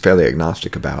one who's fairly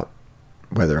agnostic about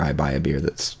whether I buy a beer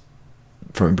that's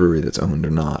from a brewery that's owned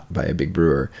or not by a big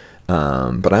brewer.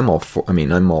 But I'm all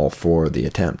for the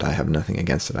attempt. I have nothing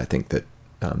against it. I think that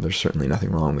there's certainly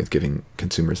nothing wrong with giving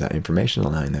consumers that information,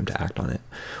 allowing them to act on it.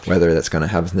 Whether that's going to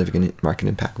have a significant market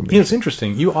impact will be. It's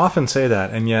interesting. You often say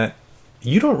that, and yet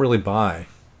you don't really buy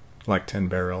like 10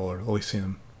 Barrel or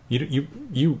Elysium.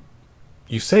 You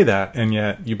say that, and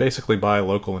yet you basically buy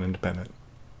local and independent.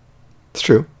 It's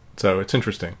true. So it's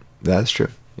interesting. That's true.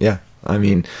 Yeah. I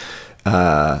mean,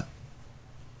 I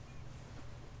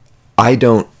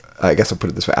guess I'll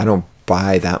put it this way. I don't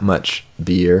buy that much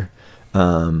beer.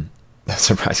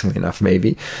 Surprisingly enough,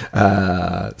 maybe.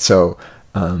 So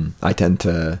I tend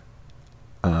to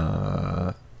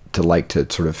like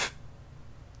to sort of.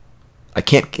 I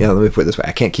can't. Let me put it this way.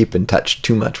 I can't keep in touch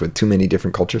too much with too many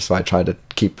different cultures. So I try to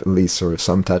keep at least sort of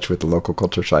some touch with the local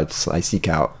culture. So I seek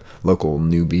out local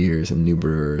new beers and new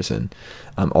brewers, and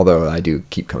although I do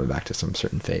keep coming back to some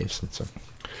certain faves. And so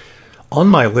on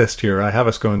my list here, I have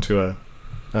us going to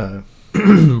a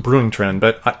brewing trend,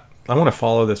 but I want to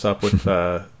follow this up with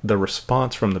the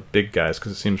response from the big guys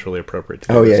because it seems really appropriate.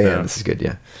 To this is good.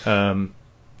 Yeah,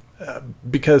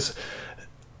 because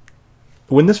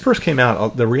when this first came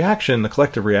out, the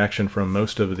collective reaction from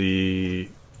most of the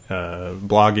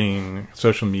blogging,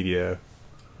 social media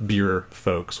beer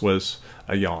folks was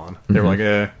a yawn. They were like,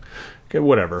 okay,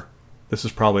 whatever. It's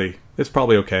probably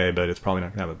okay, but it's probably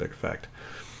not going to have a big effect.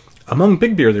 Among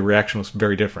big beer, the reaction was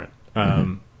very different.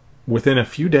 Within a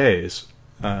few days,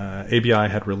 ABI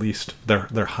had released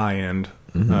their high-end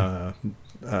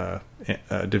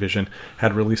division,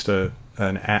 had released a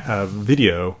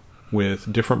video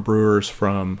with different brewers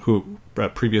from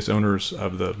previous owners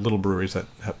of the little breweries that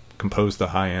have composed the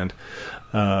high-end,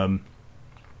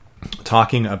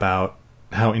 talking about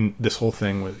how this whole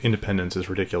thing with independence is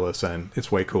ridiculous and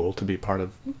it's way cool to be part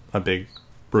of a big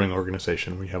brewing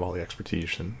organization where you have all the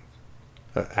expertise and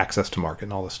access to market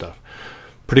and all this stuff.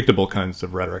 Predictable kinds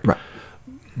of rhetoric. Right.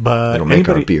 But it'll make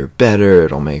our beer better.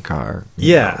 It'll make our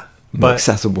more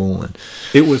accessible. And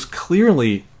it was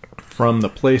clearly from the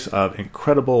place of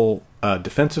incredible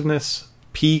defensiveness,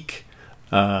 peak.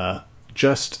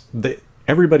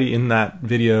 Everybody in that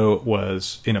video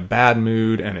was in a bad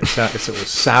mood, and it was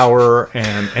sour.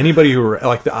 And anybody who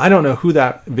I don't know who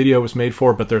that video was made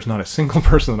for, but there's not a single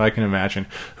person that I can imagine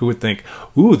who would think,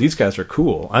 "Ooh, these guys are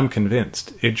cool." I'm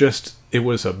convinced. It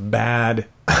was a bad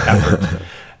effort.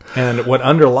 And what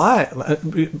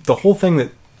the whole thing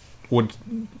that would,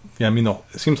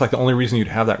 it seems like the only reason you'd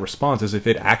have that response is if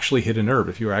it actually hit a nerve,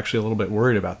 if you were actually a little bit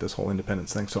worried about this whole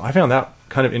independence thing. So I found that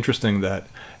kind of interesting that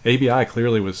ABI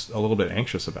clearly was a little bit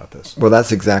anxious about this. Well, that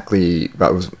was exactly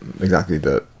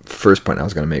the first point I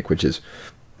was going to make, which is,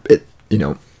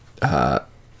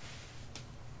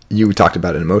 you talked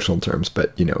about it in emotional terms,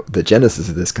 but, the genesis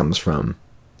of this comes from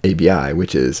ABI,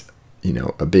 which is,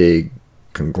 a big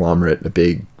conglomerate, a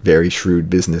big, very shrewd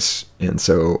business. And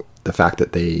so the fact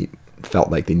that they felt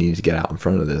like they needed to get out in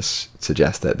front of this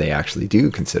suggests that they actually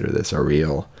do consider this a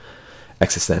real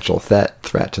existential threat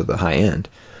to the high end.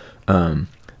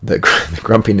 The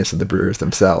grumpiness of the brewers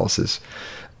themselves is,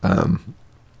 I'm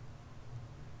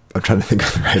trying to think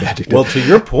of the right adjective. Well, to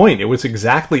your point,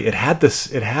 it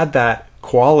had that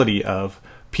quality of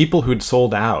people who'd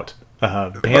sold out.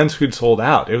 Bands who'd sold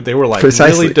out. They were like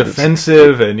Precisely. Really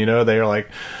defensive, and they were like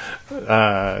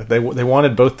they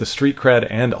wanted both the street cred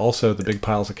and also the big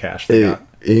piles of cash they got.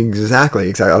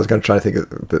 Exactly. I was going to try to think of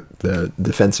the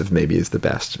defensive. Maybe is the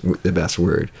best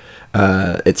word.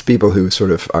 It's people who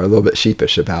sort of are a little bit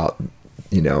sheepish about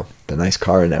the nice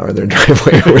car now in their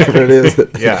driveway or whatever it is.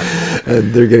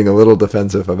 And they're getting a little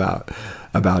defensive about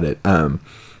it.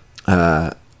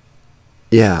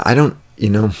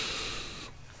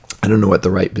 I don't know what the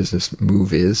right business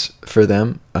move is for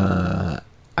them.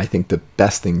 I think the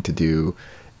best thing to do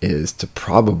is to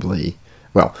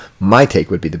my take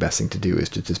would be the best thing to do is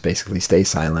to just basically stay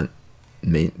silent,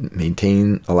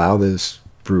 allow those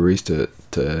breweries to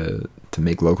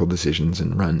make local decisions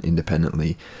and run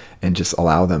independently, and just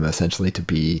allow them essentially to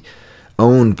be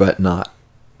owned but not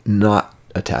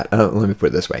attached. Let me put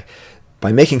it this way.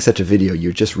 By making such a video,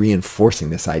 you're just reinforcing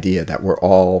this idea that we're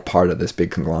all part of this big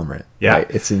conglomerate. Yeah.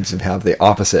 Right? It seems to have the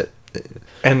opposite.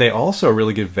 And they also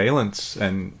really give valence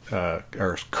and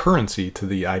or currency to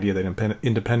the idea that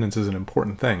independence is an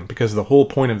important thing, because the whole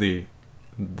point of the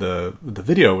the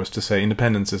video was to say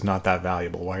independence is not that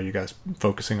valuable. Why are you guys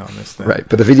focusing on this thing? Right,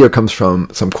 but the video comes from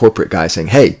some corporate guy saying,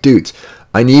 "Hey, dudes,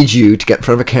 I need you to get in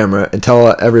front of a camera and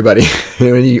tell everybody,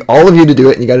 I need all of you to do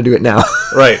it, and you got to do it now."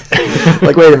 Right.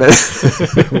 Like, wait a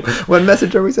minute, what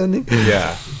message are we sending?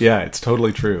 Yeah, it's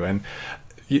totally true. And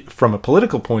from a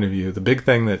political point of view, the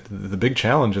big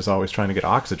challenge is always trying to get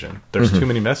oxygen. There's too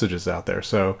many messages out there.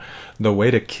 So the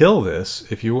way to kill this,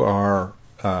 if you are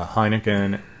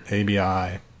Heineken,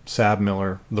 ABI,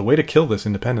 SABMiller, the way to kill this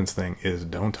independence thing is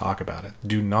don't talk about it.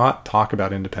 Do not talk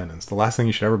about independence. The last thing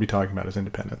you should ever be talking about is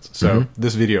independence. So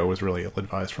this video was really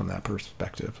ill-advised from that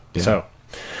perspective. Yeah. So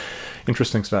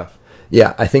interesting stuff.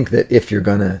 Yeah, I think that if you're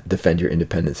going to defend your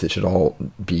independence, it should all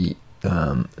be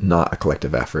not a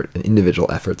collective effort, and individual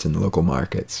efforts in the local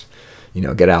markets.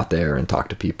 Get out there and talk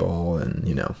to people,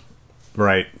 and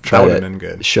right. Try that would to have been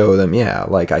good. Show them,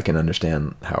 like I can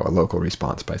understand how a local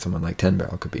response by someone like 10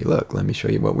 Barrel could be, look, let me show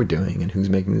you what we're doing and who's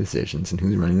making the decisions and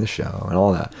who's running the show and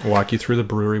all that. Walk you through the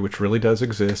brewery, which really does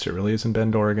exist. It really is in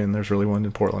Bend, Oregon. There's really one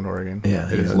in Portland, Oregon. Yeah,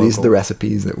 these are the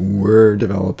recipes that we're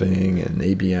developing, and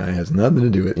ABI has nothing to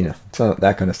do with, so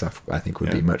that kind of stuff I think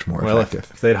would be much more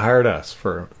effective. If they'd hired us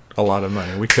for a lot of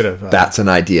money, we could have... That's an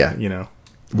idea.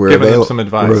 We're giving them some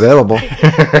advice. We're available.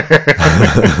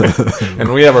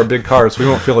 And we have our big cars. We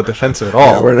won't feel it defensive at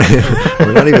all. Yeah,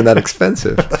 we're not even that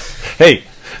expensive. Hey,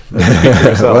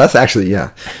 well, that's actually,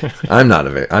 I'm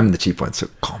the cheap one, so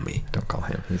call me. Don't call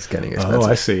him. He's getting expensive. Oh,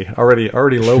 I see. Already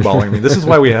lowballing me. This is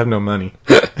why we have no money.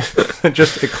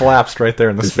 It collapsed right there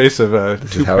in the space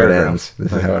of two paragraphs.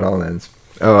 This is how it all ends.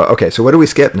 Okay, so what do we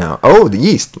skip now? Oh, the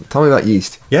yeast. Tell me about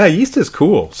yeast. Yeah, yeast is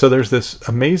cool. So there's this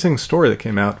amazing story that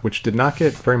came out, which did not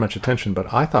get very much attention,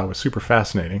 but I thought was super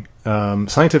fascinating.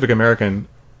 Scientific American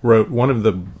wrote one of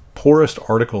the poorest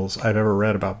articles I've ever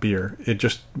read about beer.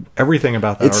 Everything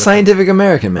about that It's article. Scientific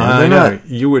American, man. I know.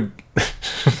 You would...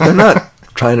 They're not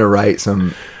trying to write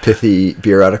some pithy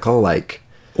beer article like...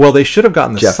 Well, they should have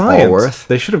gotten the Jeff science. Allworth.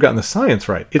 They should have gotten the science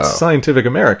right. It's Scientific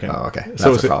American. Oh, okay. That's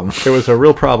so a problem. It was a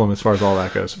real problem as far as all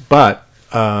that goes. But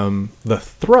the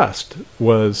thrust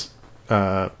was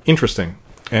interesting,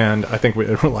 and I think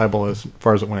reliable as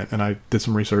far as it went. And I did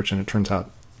some research, and it turns out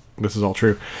this is all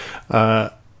true.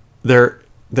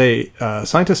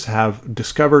 Scientists have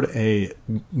discovered a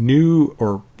new,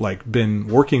 or been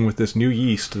working with this new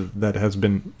yeast that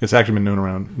it's actually been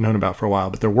known about for a while,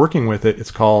 but they're working with it. It's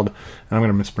called, and I'm going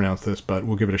to mispronounce this, but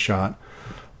we'll give it a shot.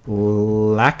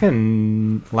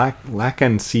 Lachansia.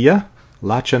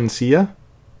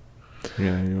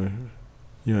 Yeah,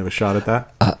 you have a shot at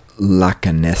that.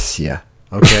 Lacanesia.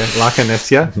 Okay,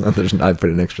 Lacanesia. I put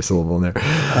an extra syllable in there.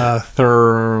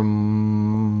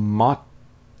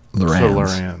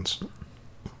 Thermotolorans.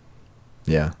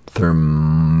 Yeah,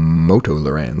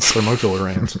 Thermotolorans.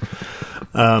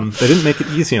 They didn't make it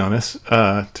easy on us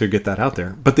to get that out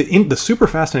there. But the super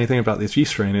fascinating thing about this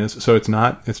yeast strain is, so it's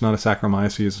not a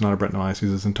Saccharomyces, it's not a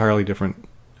Brettanomyces, it's entirely different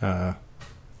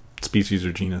species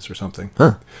or genus or something.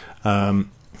 Huh.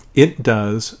 It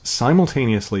does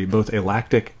simultaneously both a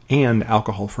lactic and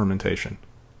alcohol fermentation.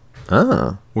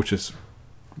 Ah. Which is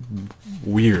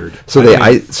weird. So wait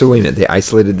a minute, they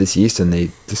isolated this yeast and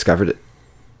they discovered it.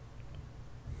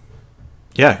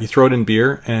 Yeah, you throw it in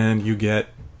beer and you get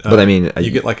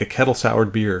you get like a kettle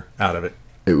soured beer out of it.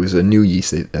 It was a new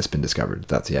yeast that's been discovered.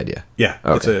 That's the idea. Yeah,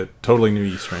 okay. It's a totally new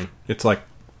yeast strain. It's like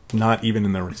not even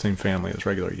in the same family as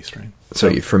regular yeast strain. So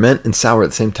you ferment and sour at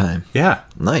the same time. Yeah.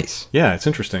 Nice. Yeah, it's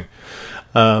interesting.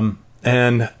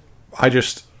 And I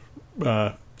just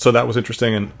so that was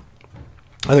interesting, and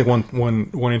I think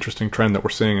one interesting trend that we're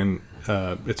seeing, and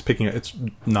it's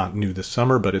not new this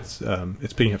summer, but it's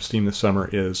picking up steam this summer,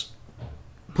 is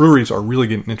breweries are really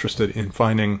getting interested in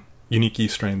finding unique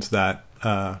yeast strains that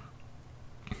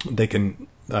they can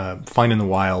find in the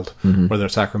wild, whether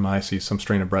it's Saccharomyces, some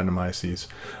strain of Brettanomyces,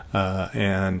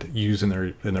 and use in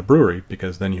their brewery,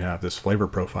 because then you have this flavor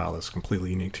profile that's completely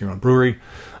unique to your own brewery.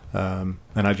 And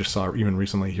I just saw even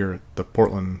recently here at the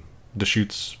Portland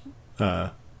Deschutes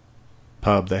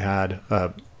pub, they had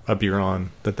a beer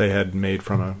on that they had made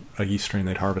from a yeast strain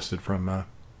they'd harvested from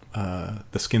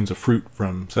the skins of fruit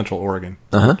from Central Oregon.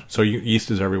 Uh-huh. So yeast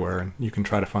is everywhere, and you can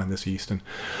try to find this yeast. And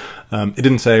it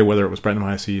didn't say whether it was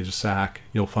Brettanomyces or Sac.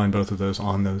 You'll find both of those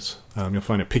on those. You'll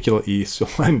find apiculate yeast. You'll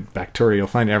find bacteria. You'll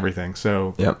find everything.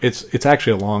 So it's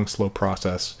actually a long, slow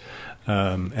process.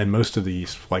 And most of the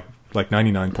yeast, like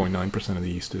 99.9% of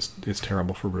the yeast, is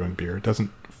terrible for brewing beer. It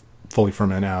doesn't fully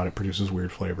ferment out. It produces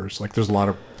weird flavors. Like there's a lot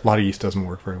of yeast doesn't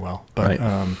work very well. But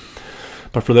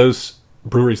but for those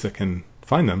breweries that can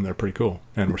find them, they're pretty cool,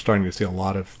 and we're starting to see a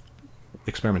lot of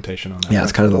experimentation on that. Yeah,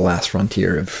 it's kind of the last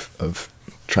frontier of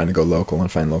trying to go local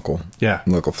and find local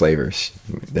flavors.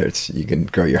 You can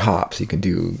grow your hops. You can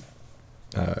do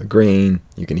grain.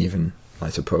 You can even, I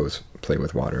suppose, play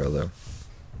with water, although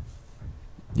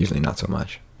usually not so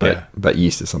much. But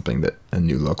yeast is something a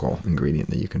new local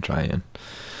ingredient that you can try and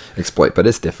exploit. But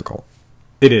it's difficult.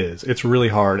 It is. It's really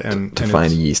hard to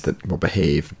find a yeast that will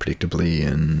behave predictably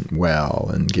and well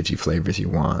and gives you flavors you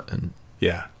want. And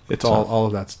yeah, it's all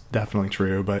of that's definitely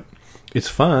true. But it's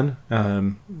fun.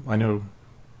 I know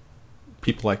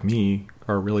people like me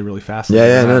are really, really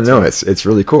fascinated. No. It's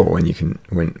really cool when you can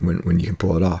when you can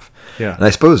pull it off. Yeah, and I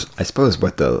suppose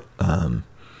what the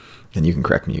and you can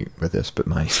correct me with this, but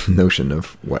my notion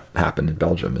of what happened in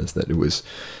Belgium is that it was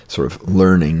sort of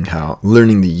learning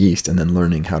the yeast and then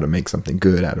learning how to make something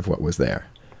good out of what was there.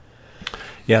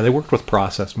 Yeah, they worked with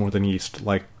process more than yeast.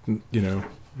 Like,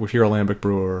 if you're a lambic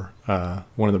brewer,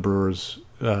 one of the brewers,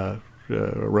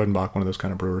 Rodenbach, one of those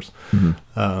kind of brewers,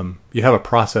 you have a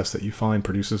process that you find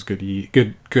produces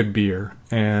good beer,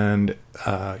 and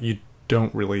you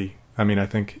don't really. I mean, I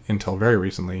think until very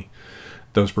recently,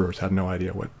 those brewers had no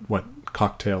idea what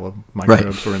cocktail of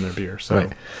microbes were in their beer. So,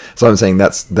 so I'm saying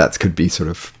that could be sort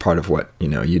of part of what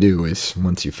you do is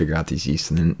once you figure out these yeasts,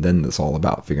 and then it's all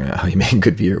about figuring out how you make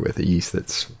good beer with a yeast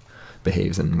that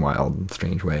behaves in wild and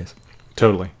strange ways.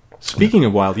 Totally. Speaking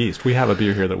of wild yeast, we have a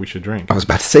beer here that we should drink. I was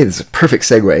about to say this is a perfect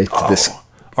segue to this.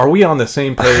 Are we on the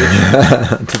same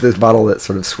page? To this bottle that's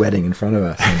sort of sweating in front of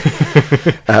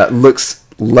us. Looks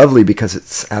lovely because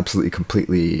it's absolutely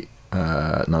completely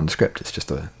nondescript. It's just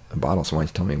a bottle, so why don't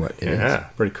you tell me what it is? Yeah,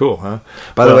 pretty cool, huh?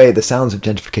 By the way, the sounds of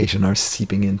gentrification are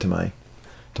seeping into my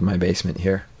basement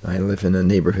here. I live in a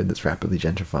neighborhood that's rapidly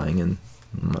gentrifying, and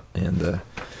the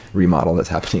remodel that's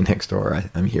happening next door,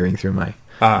 I'm hearing through my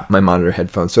monitor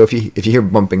headphones. So if you hear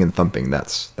bumping and thumping,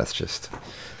 that's just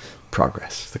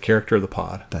progress. It's the character of the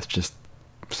pod. That's just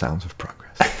sounds of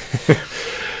progress.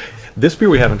 This beer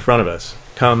we have in front of us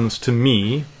comes to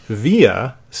me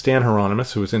via Stan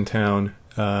Hieronymus, who was in town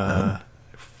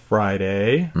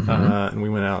Friday, and we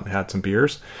went out and had some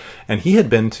beers. And he had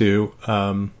been to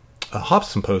a hop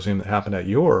symposium that happened at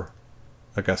your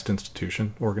august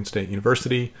institution, Oregon State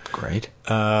University. Great.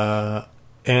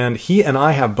 And he and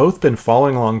I have both been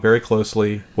following along very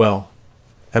closely. Well,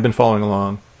 have been following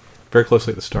along very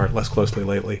closely at the start, less closely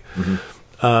lately.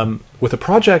 With a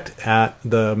project at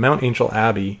the Mount Angel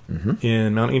Abbey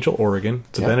in Mount Angel, Oregon.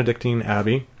 It's a Benedictine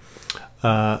abbey.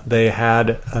 They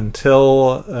had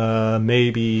until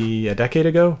maybe a decade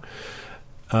ago.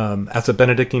 As a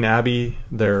Benedictine abbey,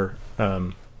 they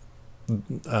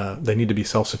need to be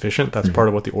self-sufficient. That's part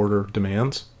of what the order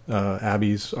demands.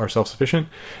 Abbeys are self-sufficient.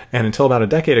 And until about a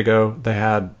decade ago, they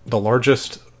had the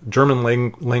largest German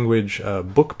language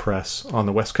book press on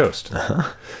the West Coast.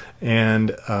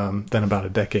 And then about a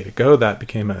decade ago, that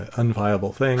became an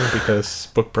unviable thing because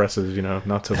book presses,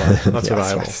 not so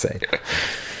viable.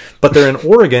 But they're in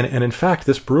Oregon, and in fact,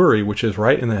 this brewery, which is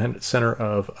right in the center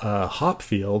of hop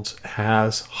fields,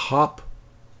 has hop.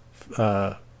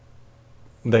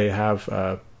 They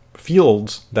have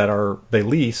fields that they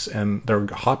lease, and there are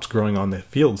hops growing on the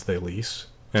fields they lease.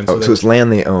 And so it's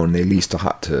land they own. They lease to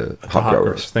hop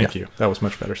growers. Thank you. That was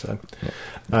much better said.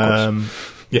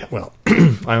 Yeah, well,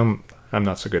 I'm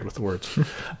not so good with the words.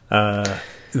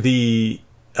 The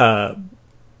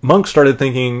monks started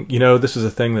thinking, this is a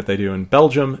thing that they do in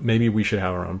Belgium. Maybe we should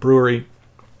have our own brewery.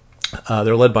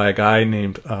 They're led by a guy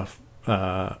named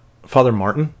Father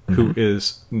Martin, who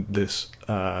is this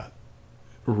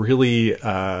really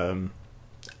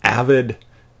avid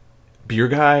beer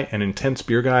guy, an intense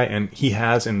beer guy, and he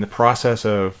has, in the process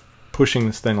of pushing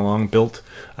this thing along, built,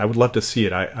 I would love to see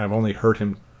it. I've only heard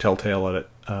him tell tale of it.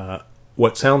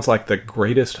 What sounds like the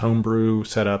greatest homebrew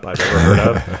setup I've ever heard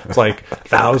of. It's like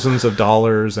thousands of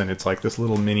dollars, and it's like this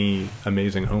little mini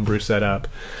amazing homebrew setup.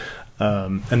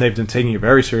 And they've been taking it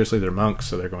very seriously. They're monks,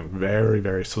 so they're going very,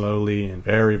 very slowly and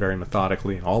very, very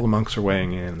methodically. And all the monks are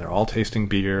weighing in. They're all tasting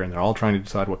beer, and they're all trying to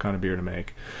decide what kind of beer to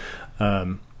make.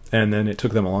 And then it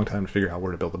took them a long time to figure out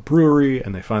where to build a brewery,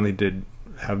 and they finally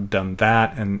have done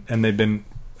that. And they've been,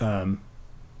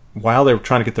 while they were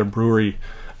trying to get their brewery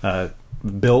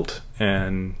built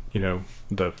and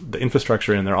the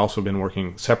infrastructure, and they're also been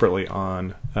working separately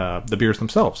on the beers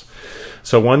themselves.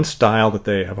 So one style that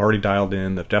they have already dialed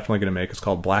in, they're definitely going to make, is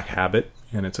called Black Habit,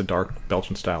 and it's a dark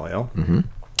Belgian style ale.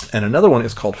 And another one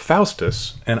is called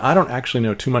Faustus, and I don't actually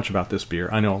know too much about this beer.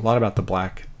 I know a lot about the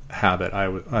Black Habit.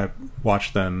 I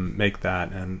watched them make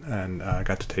that, and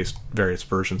got to taste various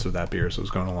versions of that beer as it was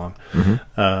going along.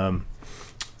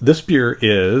 This beer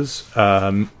is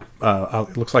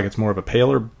it looks like it's more of a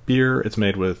paler beer. It's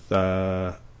made with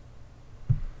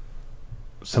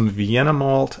some Vienna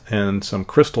malt and some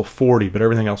Crystal 40, but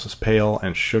everything else is pale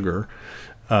and sugar.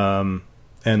 And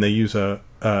they use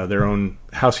their own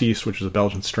house yeast, which is a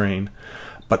Belgian strain.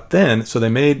 But then, so they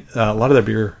made a lot of their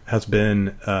beer has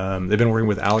been they've been working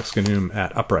with Alex Ganoom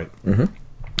at Upright,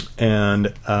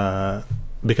 and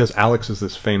because Alex is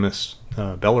this famous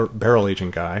barrel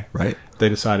aging guy, Right. they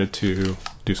decided to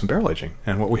do some barrel aging.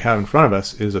 And what we have in front of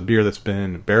us is a beer that's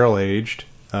been barrel aged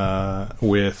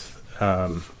with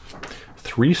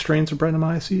 3 strains of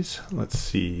Brettanomyces. Let's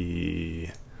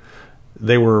see.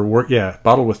 They were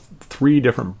bottled with 3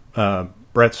 different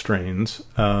Brett strains,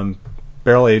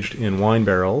 barrel aged in wine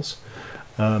barrels.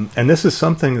 And this is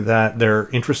something that they're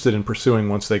interested in pursuing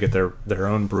once they get their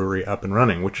own brewery up and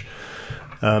running, which,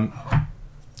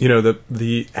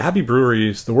 the Abbey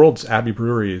breweries, the world's Abbey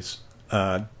breweries,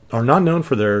 are not known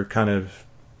for their kind of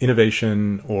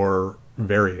innovation or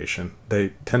variation.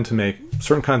 They tend to make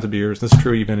certain kinds of beers. This is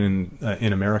true even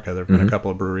in America. There have been a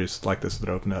couple of breweries like this that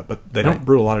opened up, but they don't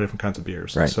brew a lot of different kinds of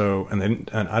beers. Right. So,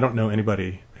 and I don't know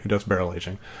anybody who does barrel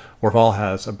aging. Orval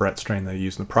has a Brett strain they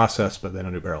use in the process, but they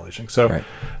don't do barrel aging. So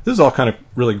this is all kind of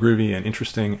really groovy and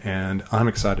interesting, and I'm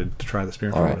excited to try this beer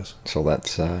in front of us. So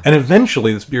let's... And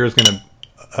eventually this beer is going to,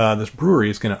 this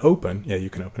brewery is going to open. Yeah, you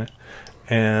can open it.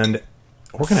 And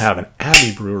we're going to have an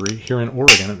Abbey brewery here in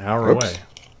Oregon, an hour away.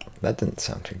 That didn't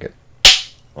sound too good.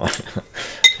 I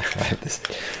have this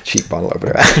cheap bottle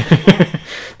opener.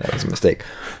 That was a mistake.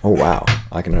 Oh, wow.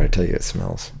 I can already tell you it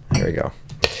smells. There we go.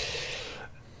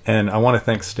 And I want to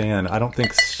thank Stan. I don't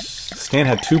think Stan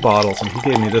had 2 bottles, and he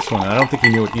gave me this one. And I don't think he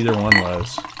knew what either one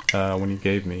was when he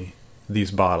gave me these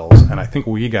bottles. And I think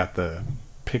we got the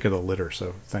pick of the litter,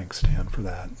 so thanks, Stan, for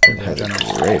that. It has a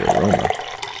great aroma.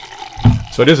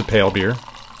 So it is a pale beer.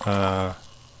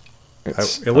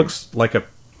 It looks like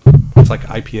it's like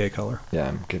IPA color. Yeah,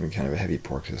 I'm giving kind of a heavy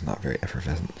pour because it's not very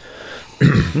effervescent.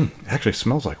 It actually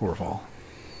smells like Orval.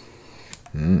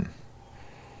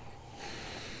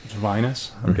 It's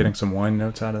vinous. I'm getting some wine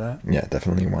notes out of that. Yeah,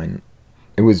 definitely wine.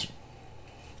 It was...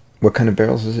 What kind of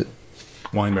barrels is it?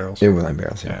 Wine barrels. It was wine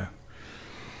barrels, yeah.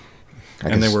 I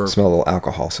And can they were... smell a little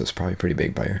alcohol, so it's probably pretty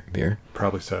big beer.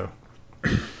 Probably so.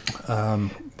 Wait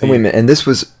a minute, and this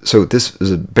was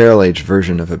a barrel-aged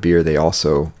version of a beer they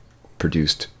also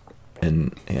produced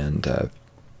and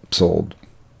sold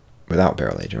without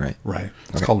barrel aging, right? Right.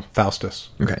 It's called Faustus.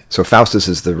 Okay, so Faustus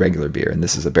is the regular beer, and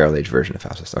this is a barrel-aged version of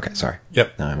Faustus. Okay, sorry.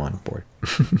 Yep. Now I'm on board.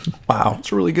 Wow,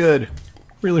 it's really good.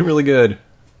 Really, really good.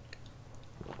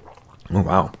 Oh,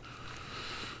 wow.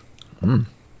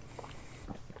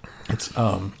 It's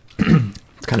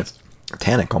It's kind of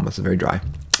tannic, almost very dry.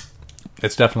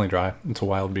 It's definitely dry. It's a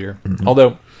wild beer.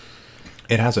 Although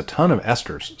it has a ton of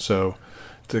esters, so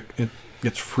it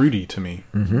gets fruity to me.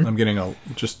 I'm getting a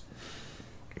just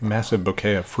massive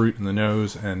bouquet of fruit in the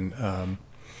nose, and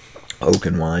Oak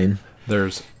and wine.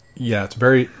 it is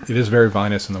very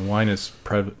vinous, and the wine is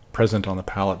present on the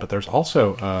palate. But there's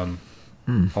also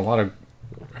a lot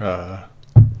of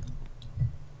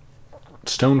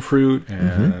stone fruit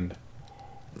and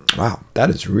Wow, that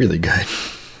is really good.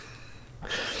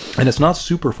 and it's not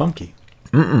super funky.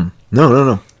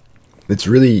 No.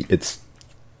 It's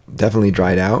definitely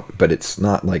dried out, but it's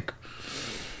not like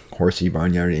horsey,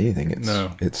 barnyard, or anything.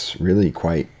 It's really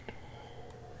quite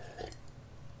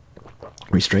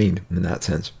restrained in that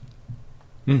sense.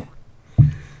 This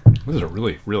is a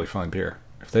really, really fine beer.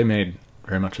 If they made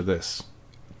very much of this,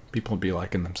 people would be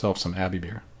liking themselves some Abbey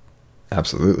beer.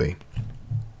 Absolutely.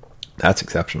 That's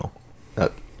exceptional.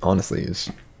 That honestly is...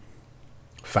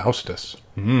 Faustus.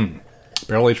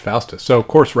 Barrel-aged Faustus. So, of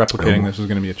course, replicating this is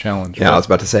going to be a challenge. Yeah, I was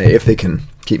about to say, if they can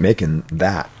keep making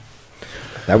that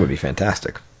would be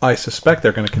fantastic. I suspect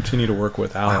they're going to continue to work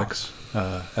with Alex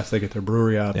as they get their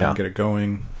brewery up and get it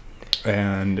going.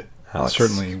 And Alex,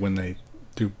 certainly when they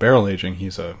do barrel aging,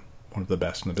 he's one of the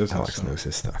best in the business. Alex knows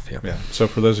his stuff, Yeah. So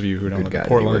for those of you who don't live in guy to be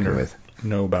Portland working or with.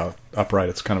 know about Upright,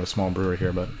 it's kind of a small brewery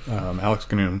here, but Alex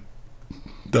Ganoom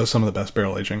does some of the best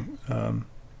barrel aging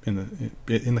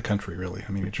in the country, really.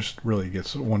 I mean, it just really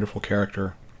gets a wonderful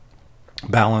character,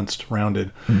 balanced,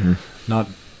 rounded, not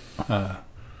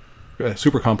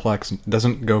super complex.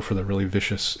 Doesn't go for the really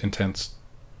vicious, intense,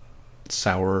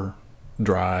 sour,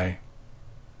 dry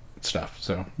stuff.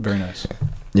 So very nice.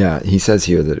 Yeah, he says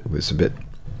here that it was a bit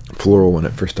floral when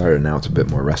it first started, and now it's a bit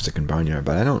more rustic and barnyard.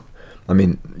 But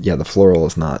the floral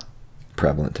is not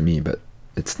prevalent to me, but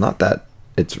it's not that.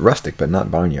 It's rustic, but not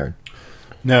barnyard.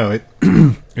 No, it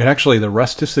actually, the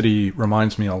rusticity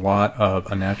reminds me a lot of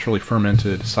a naturally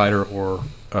fermented cider or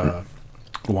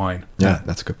wine. Yeah,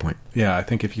 that's a good point. Yeah, I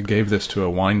think if you gave this to a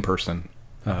wine person,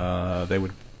 they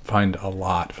would find a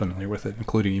lot familiar with it,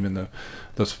 including even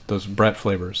those Brett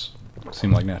flavors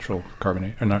seem like natural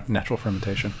carbonate or not natural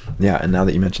fermentation. Yeah, and now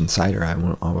that you mentioned cider, I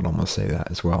would almost say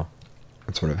that as well.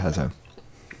 It sort of has a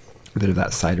bit of that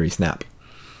cidery snap.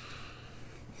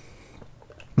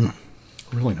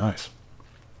 Really nice.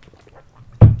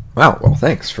 Wow, well,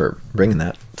 thanks for bringing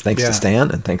that. Thanks to Stan,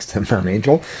 and thanks to Mount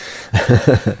Angel.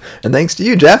 And thanks to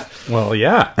you, Jeff. Well,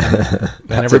 yeah.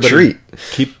 That's a treat.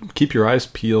 Keep your eyes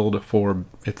peeled for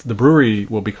it's the brewery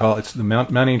will be called it's the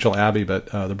Mount Angel Abbey, but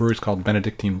the brewery's called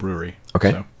Benedictine Brewery.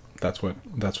 Okay. So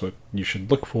that's what you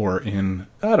should look for in,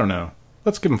 I don't know,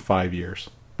 let's give them 5 years.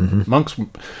 Mm-hmm. Monks.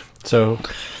 So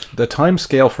the time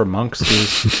scale for monks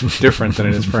is different than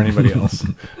it is for anybody else.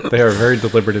 They are very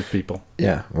deliberative people.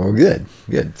 Yeah. Well, good.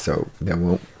 So they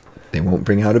won't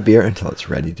bring out a beer until it's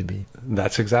ready to be.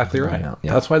 That's exactly right.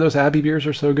 Yeah. That's why those Abbey beers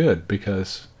are so good,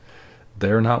 because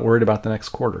they're not worried about the next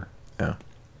quarter. Yeah.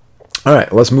 All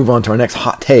right. Let's move on to our next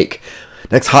hot take.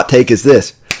 Next hot take is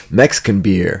this: Mexican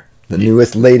beer, the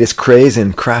newest, latest craze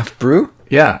in craft brew.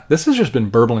 Yeah, this has just been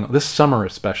burbling this summer,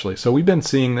 especially. So we've been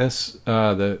seeing this.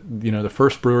 The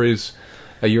first breweries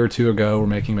a year or two ago were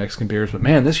making Mexican beers, but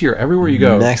man, this year everywhere you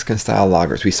go, Mexican style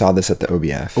lagers. We saw this at the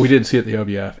OBF. We did see it at the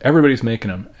OBF. Everybody's making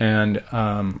them, and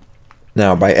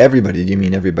now by everybody, do you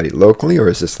mean everybody locally, or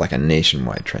is this like a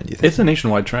nationwide trend? You think it's a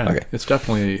nationwide trend? Okay. It's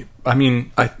definitely. I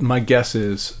mean, my guess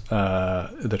is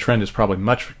the trend is probably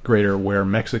much greater where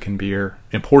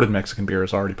imported Mexican beer,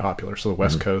 is already popular. So the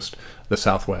West Coast, the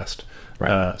Southwest.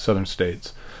 Right. Southern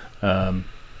states,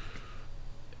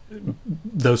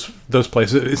 those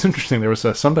places. It's interesting. There was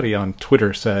somebody on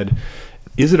Twitter said,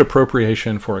 "Is it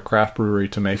appropriation for a craft brewery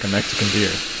to make a Mexican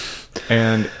beer?"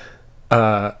 And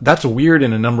that's weird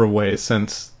in a number of ways,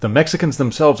 since the Mexicans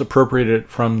themselves appropriated it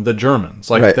from the Germans.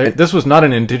 Like this was not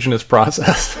an indigenous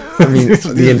process. I mean,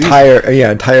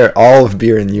 all of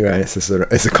beer in the U.S. is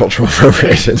a cultural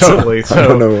appropriation. Totally. So I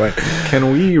don't know why.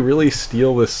 Can we really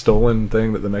steal this stolen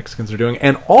thing that the Mexicans are doing?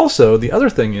 And also, the other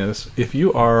thing is, if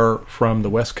you are from the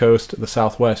West Coast, the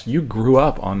Southwest, you grew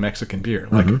up on Mexican beer.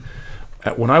 Like,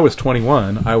 when I was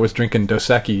 21, I was drinking Dos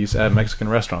Equis at Mexican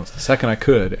restaurants the second I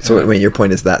could. So wait, your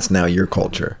point is that's now your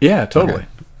culture? Yeah, totally. Okay.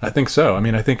 I think so. I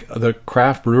mean, I think the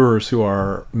craft brewers who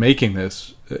are making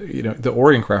this, the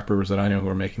Oregon craft brewers that I know who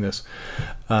are making this,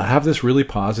 have this really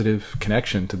positive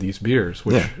connection to these beers,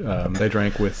 which they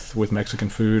drank with Mexican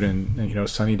food and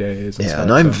sunny days. And stuff,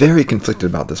 and I'm very conflicted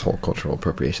about this whole cultural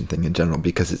appropriation thing in general,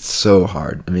 because it's so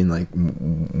hard. I mean, like,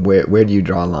 where do you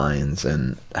draw lines,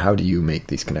 and how do you make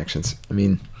these connections? I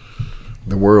mean,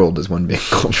 the world is one big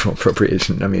cultural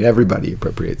appropriation. I mean, everybody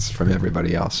appropriates from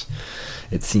everybody else,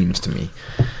 it seems to me.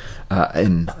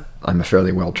 And I'm a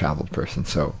fairly well-traveled person,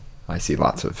 so I see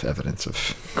lots of evidence of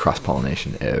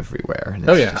cross-pollination everywhere. And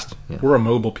it's we're a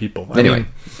mobile people. Anyway,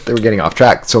 they were getting off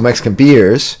track. So Mexican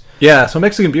beers. Yeah, so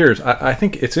Mexican beers. I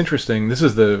think it's interesting. This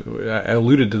is I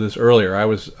alluded to this earlier. I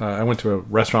went to a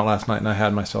restaurant last night and I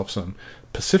had myself some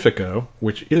Pacifico,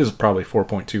 which is probably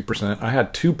 4.2%. I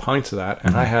had 2 pints of that,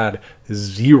 and I had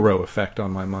zero effect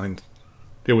on my mind.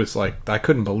 It was like, I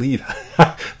couldn't believe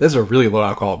this is a really low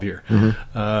alcohol beer.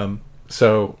 And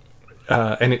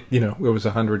it was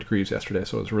 100 degrees yesterday,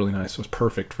 so it was really nice. It was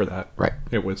perfect for that. Right.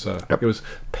 It was it was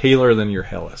paler than your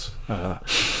Helles,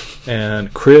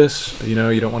 and crisp. You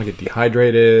don't want to get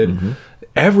dehydrated.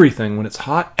 Everything, when it's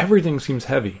hot, everything seems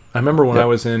heavy. I remember when I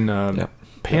was in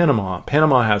Panama.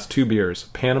 Panama has 2 beers,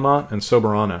 Panama and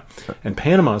Soberana, and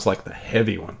Panama is like the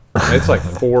heavy one. It's like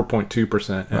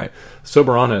 4.2%. Right.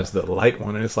 Soberana is the light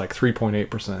one, and it's like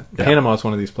 3.8%. Panama is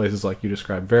one of these places, like you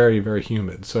described, very, very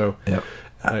humid. So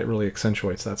it really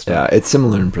accentuates that stuff. Yeah, it's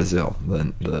similar in Brazil.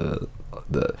 The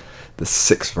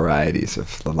 6 varieties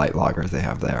of the light lagers they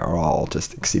have there are all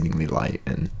just exceedingly light,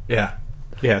 and yeah,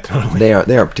 totally. They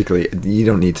are particularly. You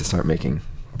don't need to start making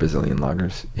Brazilian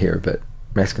lagers here, but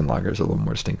Mexican lagers are a little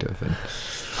more distinctive. And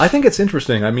I think it's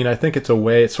interesting. I mean, I think it's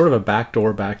sort of a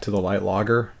backdoor back to the light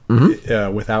lager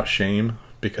without shame,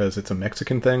 because it's a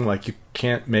Mexican thing. Like, you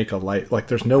can't make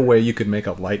there's no way you could make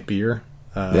a light beer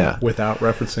without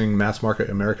referencing mass market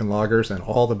American lagers and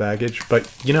all the baggage. But,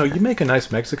 you make a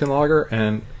nice Mexican lager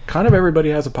and kind of everybody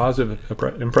has a positive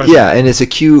impression. Yeah, and it's a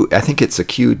cue. I think it's a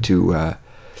cue to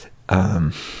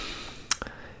the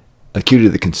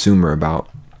consumer about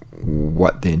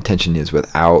what the intention is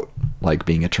without like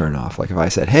being a turnoff. Like, if I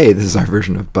said, "Hey, this is our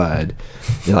version of Bud,"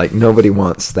 like, nobody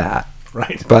wants that,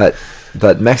 right? But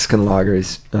Mexican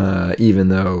lagers, even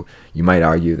though you might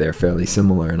argue they're fairly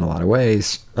similar in a lot of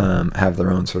ways, have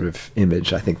their own sort of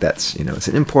image. I think that's it's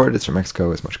an import. It's from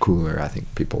Mexico. It's much cooler. I think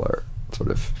people are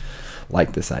sort of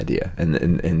like this idea, and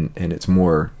it's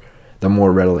more, they'll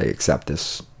more readily accept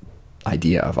this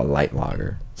idea of a light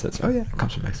lager says, oh yeah, it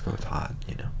comes from Mexico, it's hot,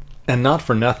 you know. And not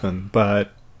for nothing,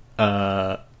 but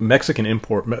Mexican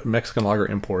lager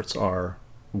imports are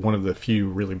one of the few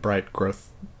really bright growth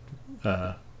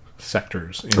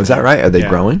sectors. Is that right? Are they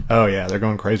growing? Oh yeah, they're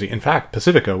going crazy. In fact,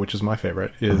 Pacifico, which is my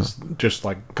favorite, is just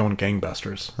like going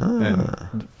gangbusters.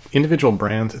 And individual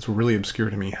brands, it's really obscure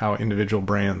to me how individual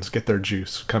brands get their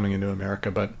juice coming into America,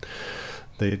 but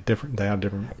they have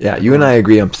different. Yeah, you and I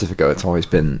agree on Pacifico. It's always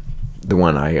been the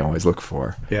one I always look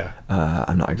for. Yeah.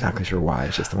 I'm not exactly sure why.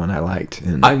 It's just the one I liked.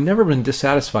 And I've never been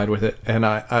dissatisfied with it, and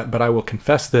but I will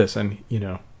confess this, and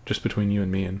just between you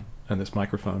and me and this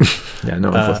microphone. Yeah, no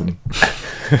one's listening.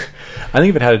 I think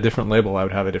if it had a different label, I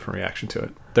would have a different reaction to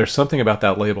it. There's something about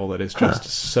that label that is just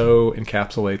so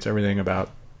encapsulates everything about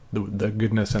the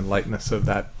goodness and lightness of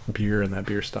that beer and that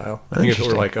beer style. I think if it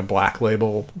were like a black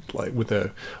label, like with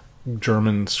a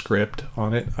German script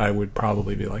on it, I would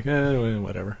probably be like,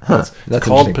 whatever. It's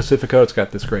called Pacifico. It's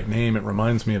got this great name. It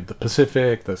reminds me of the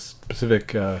Pacific,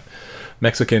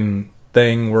 Mexican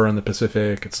thing. We're in the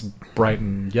Pacific. It's bright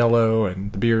and yellow,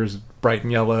 and the beer's bright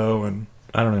and yellow, and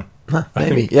I don't know.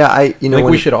 Maybe. I think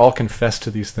we should all confess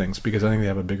to these things because I think they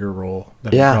have a bigger role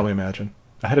than we probably imagine.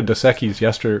 I had a Dos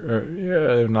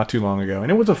Equis not too long ago,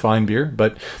 and it was a fine beer,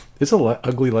 but it's a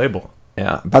ugly label.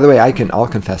 Yeah. By the way, I'll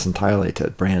confess entirely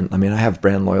to brand. I mean, I have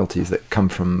brand loyalties that come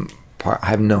from. I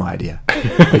have no idea.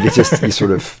 Like it's just you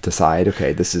sort of decide.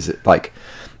 Okay, this is it. Like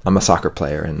I'm a soccer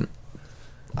player and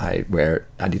I wear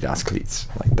Adidas cleats.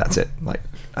 Like that's it. Like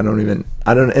I don't.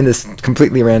 And it's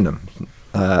completely random.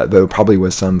 Though probably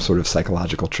was some sort of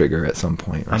psychological trigger at some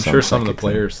point. I'm sure some of the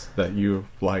players that you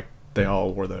like, they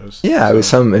all wore those. Yeah, so. It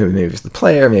was maybe it was the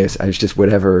player. Maybe I was just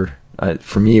whatever.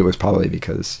 For me, it was probably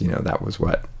because that was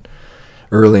what.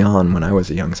 Early on, when I was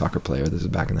a young soccer player, this was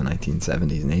back in the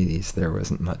 1970s and 80s, there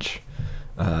wasn't much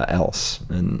else,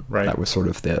 and that was sort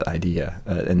of the idea.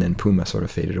 And then Puma sort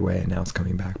of faded away, and now it's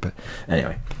coming back. But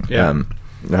anyway,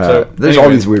 there's all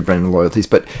these weird brand loyalties.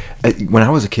 But when I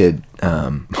was a kid,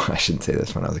 I shouldn't say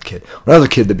this. When I was a kid,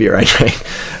 the beer I drank,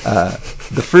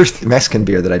 the first Mexican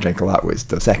beer that I drank a lot was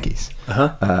Dos Equis.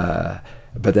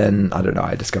 But then I don't know.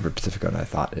 I discovered Pacifico, and I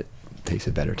thought it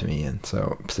tasted better to me, and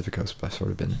so Pacifico's I've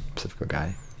sort of been a Pacifico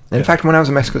guy. And in fact, when I was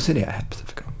in Mexico City, I had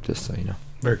Pacifico, just so you know.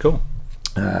 Very cool.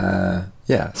 So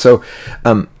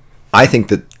I think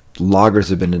that lagers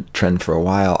have been a trend for a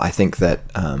while. I think that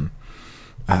a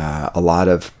lot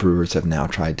of brewers have now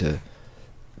tried to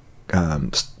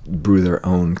brew their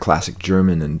own classic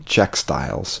German and Czech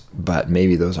styles, but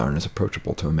maybe those aren't as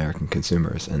approachable to American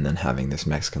consumers, and then having this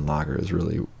Mexican lager is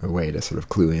really a way to sort of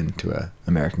clue into a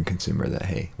American consumer that,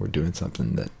 hey, we're doing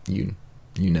something that you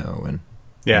know and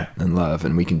love,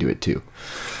 and we can do it too.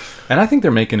 And I think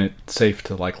they're making it safe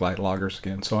to like light lagers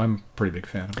again, so I'm a pretty big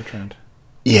fan of the trend.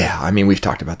 Yeah, I mean, we've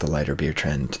talked about the lighter beer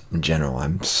trend in general.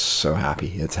 I'm so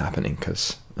happy it's happening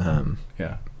because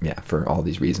for all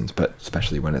these reasons, but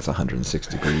especially when it's 106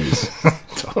 degrees.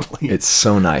 Totally. It's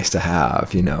so nice to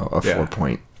have, a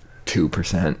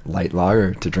 4.2% light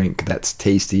lager to drink that's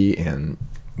tasty and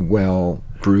well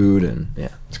brewed, and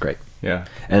it's great. Yeah.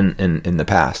 And in the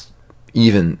past,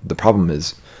 even the problem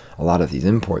is a lot of these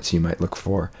imports you might look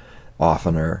for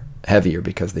often are heavier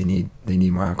because they need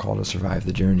more alcohol to survive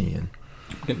the journey. And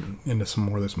getting into some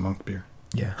more of this monk beer.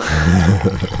 Yeah.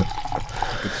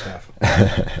 Good stuff.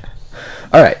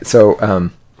 All right, so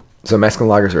Mexican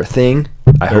lagers are a thing.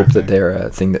 I hope that they're a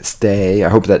thing that stay. I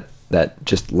hope that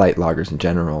just light lagers in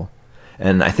general.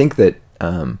 And I think that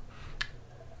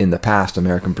in the past,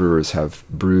 American brewers have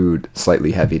brewed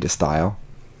slightly heavy to style.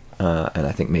 And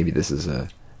I think maybe this is a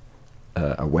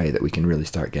way that we can really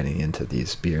start getting into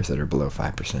these beers that are below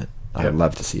 5%. I would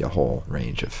love to see a whole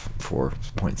range of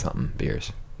 4-point-something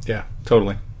beers. Yeah,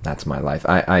 totally. That's my life.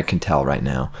 I can tell right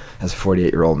now, as a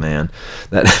 48-year-old man,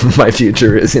 that my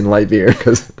future is in light beer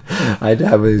because I'd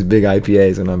have these big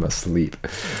IPAs and I'm asleep.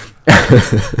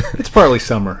 It's partly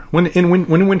summer.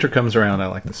 When winter comes around, I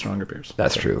like the stronger beers.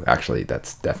 That's true. Actually,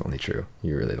 that's definitely true.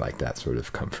 You really like that sort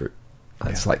of comfort.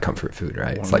 It's like comfort food,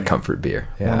 right? It's like comfort beer.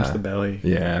 Yeah. Warms the belly.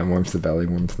 Yeah, warms the belly,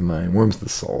 warms the mind, warms the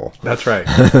soul. That's right.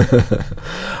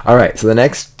 All right, so the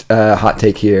next hot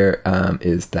take here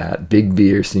is that Big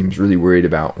Beer seems really worried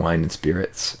about wine and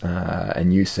spirits.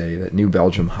 And you say that New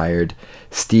Belgium hired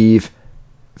Steve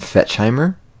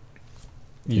Fetchheimer.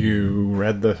 You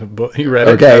read the book. You read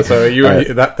it. Okay. So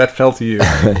that fell to you.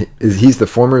 He's the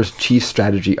former chief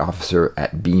strategy officer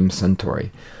at Beam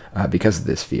Suntory because of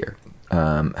this fear.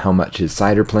 How much is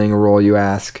cider playing a role, you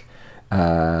ask?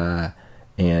 And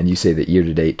you say that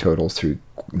year-to-date totals through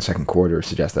the second quarter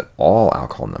suggest that all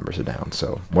alcohol numbers are down.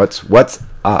 So what's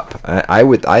up?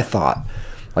 I thought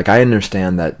like I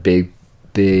understand that big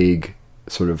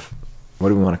sort of, what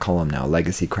do we want to call them now?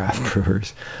 Legacy craft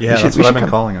brewers. Yeah, that's what I've been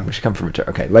calling them. We should come from a term.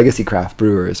 Okay, legacy craft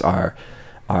brewers are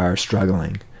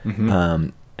struggling,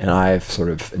 and I've sort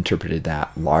of interpreted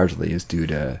that largely as due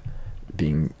to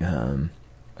being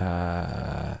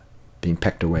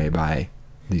pecked away by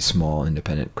these small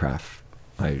independent craft.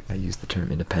 I use the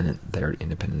term independent. They're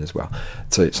independent as well.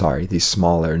 So sorry, these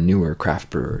smaller, newer craft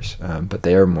brewers, but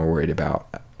they are more worried about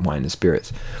wine and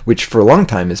spirits, which for a long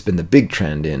time has been the big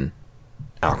trend in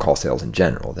alcohol sales in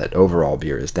general. That overall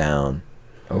beer is down,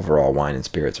 overall wine and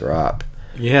spirits are up.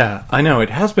 Yeah, I know it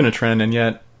has been a trend, and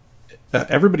yet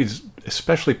everybody's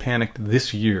especially panicked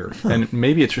this year, and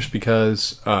maybe it's just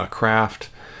because craft,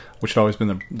 which had always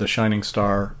been the shining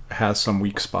star, has some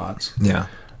weak spots. Yeah.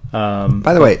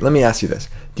 By the way, let me ask you this.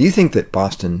 Do you think that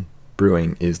Boston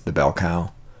Brewing is the bell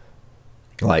cow?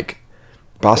 Like,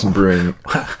 Boston Brewing...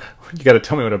 You got to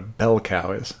tell me what a bell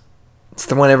cow is. It's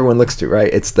the one everyone looks to,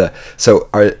 right? It's the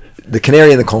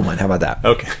canary in the coal mine. How about that?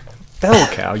 Okay. Bell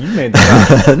cow. You made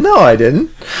that up. No, I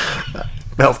didn't.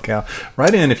 Bell cow.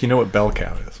 Write in if you know what bell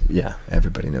cow is. Yeah,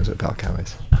 everybody knows what bell cow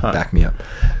is. Back me up.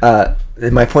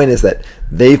 My point is that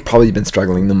they've probably been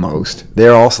struggling the most.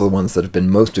 They're also the ones that have been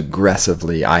most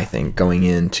aggressively, I think, going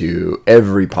into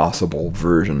every possible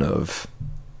version of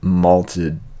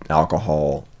malted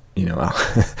alcohol,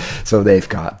 so they've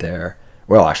got their,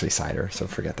 well, actually cider, so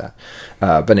forget that.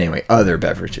 But anyway, other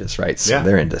beverages, right? So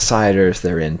they're into ciders,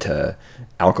 they're into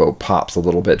alco pops a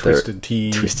little bit. Twisted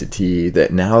tea.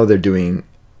 That now they're doing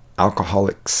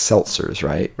alcoholic seltzers,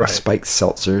 right? Right. Spiked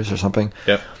seltzers or something.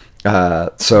 Yep.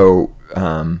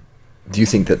 Do you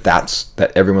think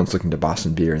that everyone's looking to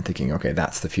Boston beer and thinking, okay,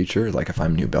 that's the future? Like if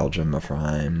I'm New Belgium, if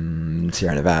I'm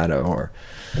Sierra Nevada, or...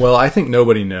 Well, I think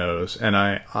nobody knows, and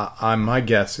I my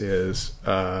guess is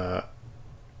I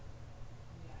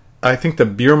think the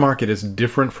beer market is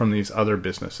different from these other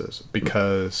businesses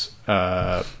because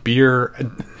beer.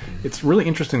 It's really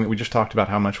interesting that we just talked about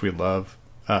how much we love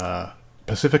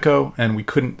Pacifico, and we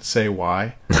couldn't say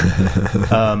why.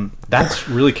 That's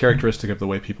really characteristic of the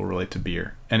way people relate to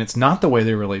beer, and it's not the way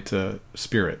they relate to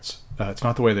spirits. It's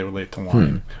not the way they relate to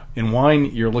wine. In wine,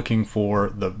 you're looking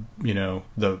for the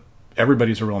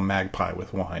everybody's a real magpie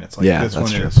with wine. It's like this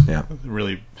one is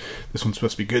really, this one's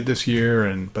supposed to be good this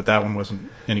year, but that one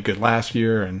wasn't any good last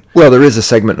year. And well, there is a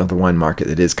segment of the wine market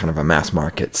that is kind of a mass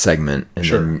market segment, and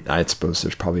sure. Then I suppose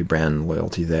there's probably brand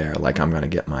loyalty there. Like I'm going to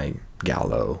get my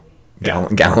gallon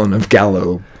of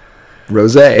Gallo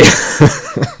Rosé.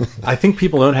 I think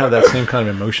people don't have that same kind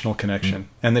of emotional connection,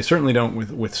 and they certainly don't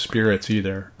with spirits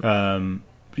either.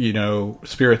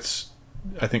 Spirits,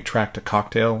 I think, track to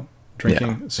cocktail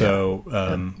drinking.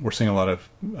 We're seeing a lot of,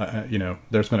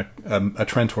 there's been a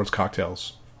trend towards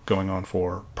cocktails going on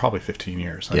for probably 15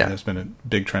 years. There's been a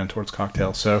big trend towards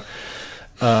cocktails. So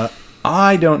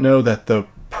I don't know that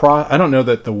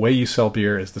the way you sell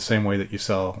beer is the same way that you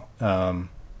sell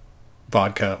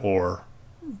vodka or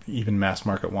even mass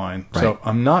market wine. Right. So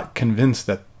I'm not convinced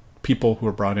that people who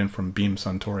are brought in from Beam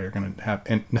Suntory are going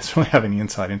to necessarily have any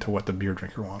insight into what the beer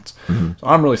drinker wants. Mm-hmm. So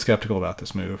I'm really skeptical about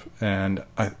this move, and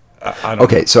I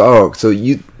don't know. So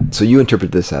you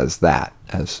interpret this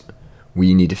as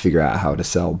we need to figure out how to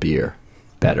sell beer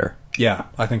better. Yeah,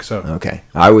 I think so. Okay.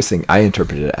 I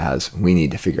interpret it as we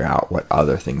need to figure out what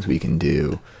other things we can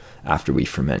do after we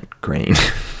ferment grain.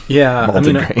 Yeah,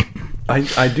 malted grain.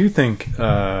 I do think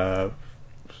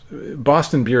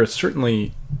Boston Beer is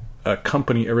certainly a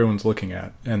company everyone's looking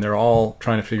at, and they're all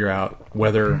trying to figure out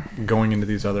whether going into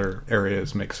these other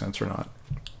areas makes sense or not.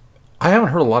 I haven't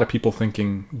heard a lot of people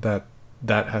thinking that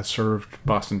has served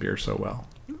Boston Beer so well.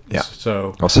 Yeah.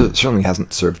 So it certainly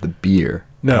hasn't served the beer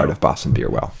part of Boston Beer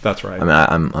well. That's right.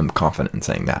 I mean, I'm confident in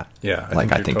saying that. Yeah, I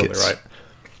think totally it's right.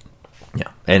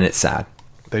 Yeah, and it's sad.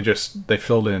 They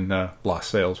filled in lost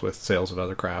sales with sales of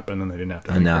other crap, and then they didn't have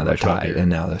to. And now they're tied. And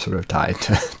now they're sort of tied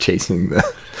to chasing the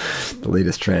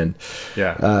latest trend.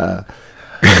 Yeah.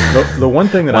 The one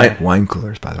thing that wine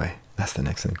coolers, by the way, that's the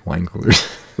next thing. Wine coolers.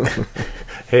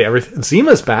 Hey,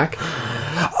 Zima's back.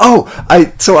 Oh, I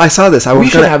saw this. We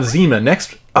should have Zima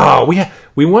next. Oh,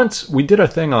 we did a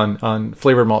thing on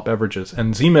flavored malt beverages,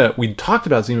 and Zima. We talked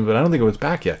about Zima, but I don't think it was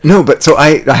back yet. No, but so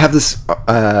I have this.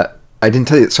 I didn't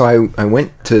tell you. So I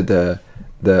went to the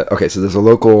okay. So there's a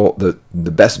local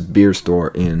the best beer store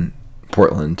in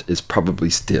Portland is probably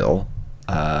still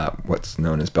what's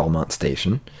known as Belmont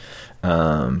Station.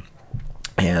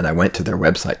 And I went to their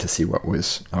website to see I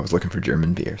was looking for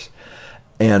German beers.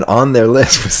 And on their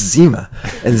list was Zima.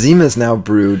 And Zima is now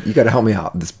brewed, you got to help me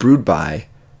out, it's brewed by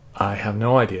I have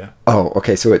no idea. Oh,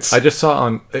 okay. So it's. I just saw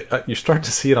on. You start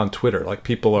to see it on Twitter. Like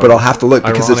people are. But I'll have to look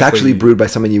because it's actually ironically- brewed by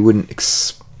someone you wouldn't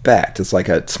expect. It's like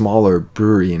a smaller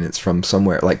brewery, and it's from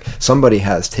somewhere. Like somebody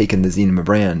has taken the Zenema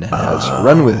brand and has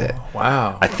run with it.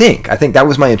 Wow. I think that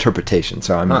was my interpretation.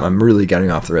 So I'm really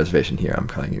getting off the reservation here. I'm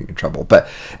kind of getting in trouble. But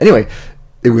anyway,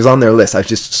 it was on their list. I was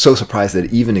just so surprised that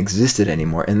it even existed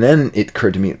anymore. And then it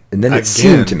occurred to me, and then it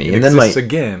seemed to me, it and then exists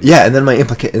again. yeah, and then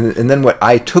and then what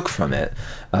I took from it.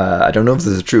 I don't know if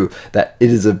this is true. That it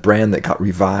is a brand that got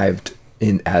revived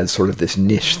in as sort of this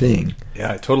niche thing.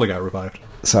 Yeah, it totally got revived.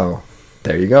 So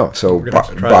there you go. So We're gonna have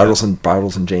to try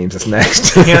Bartles and James is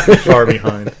next. Can't be far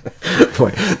behind.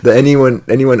 Boy,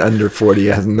 anyone under 40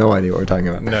 has no idea what we're talking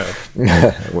about.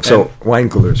 No. So wine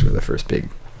coolers were the first big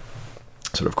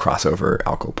sort of crossover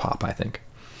alco pop, I think.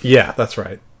 Yeah, that's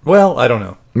right. Well, I don't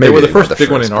know. Maybe they were the they weren't first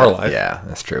big one in our but life. Yeah,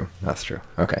 that's true.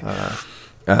 Okay.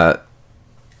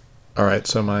 All right,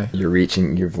 so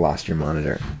You've lost your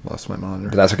monitor. lost my monitor.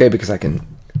 But that's okay because I can.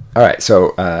 All right,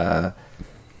 so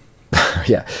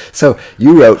yeah. So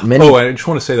you wrote many. Oh, I just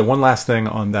want to say the one last thing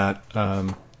on that.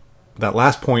 That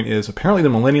last point is apparently the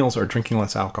millennials are drinking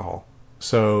less alcohol.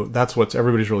 So that's what's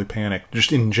everybody's really panicked.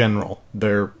 Just in general,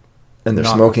 they're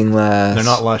smoking less. They're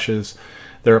not lushes.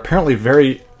 They're apparently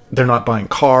they're not buying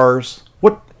cars.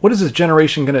 What is this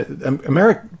generation gonna?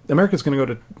 America's gonna go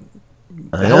to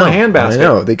I hell in a handbasket. I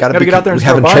know. They gotta get out there and we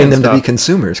start haven't buying trained them stuff. to be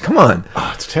consumers. Come on.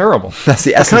 Oh, it's terrible. That's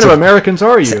the What essence kind of Americans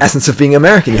are It's you? the essence of being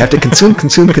American. You have to consume.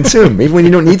 Even when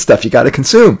you don't need stuff, you got to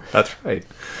consume. That's right.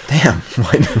 Damn.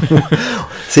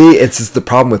 See, it's just the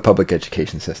problem with public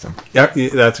education system. Yeah,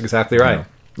 that's exactly right.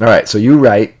 All right, so you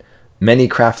write, many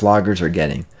craft lagers are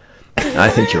getting. I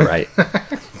think you're right.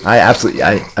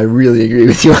 I really agree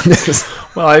with you on this.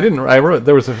 Well, I wrote,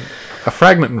 there was a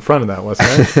fragment in front of that, wasn't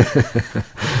there?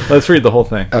 Let's read the whole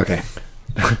thing. Okay.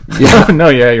 No,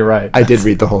 you're right. I did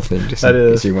read the whole thing. Just That in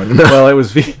is. case you want to know. Well, it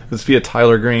was via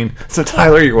Tyler Green. So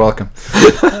Tyler, you're welcome.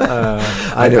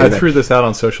 I threw this out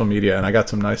on social media, and I got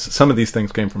some of these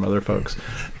things came from other folks.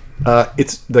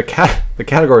 It's the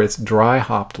category. It's dry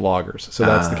hopped lagers. So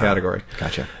that's the category.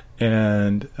 Gotcha.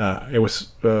 And it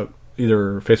was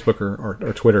either Facebook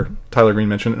or Twitter. Tyler Green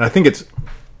mentioned, and I think it's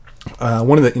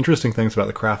one of the interesting things about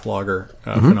the craft lager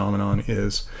phenomenon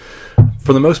is,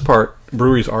 for the most part,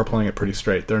 breweries are playing it pretty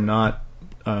straight. They're not.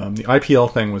 The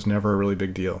IPL thing was never a really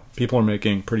big deal. People are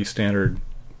making pretty standard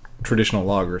traditional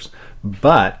lagers.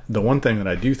 But the one thing that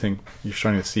I do think you're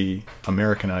starting to see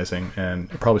Americanizing,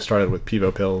 and it probably started with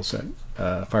Pivo Pills and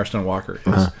Firestone Walker,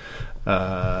 is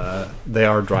they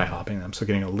are dry hopping them. So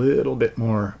getting a little bit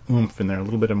more oomph in there, a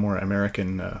little bit of more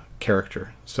American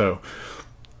character. So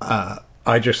I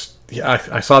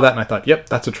saw that and I thought, yep,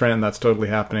 that's a trend. That's totally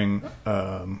happening.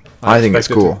 I think it's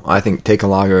cool. I think take a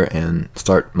lager and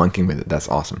start monkeying with it. That's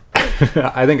awesome.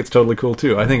 I think it's totally cool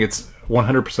too. I think it's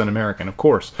 100% American, of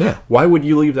course. Yeah. Why would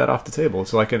you leave that off the table?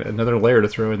 It's like another layer to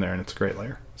throw in there, and it's a great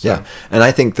layer. So, Yeah, and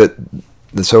I think that.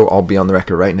 So I'll be on the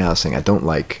record right now saying I don't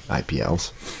like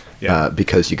IPLs. Yeah.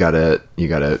 Because you gotta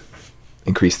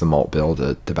increase the malt bill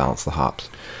to balance the hops,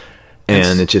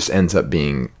 and it just ends up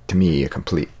being, to me, a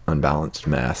complete unbalanced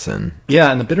mess. And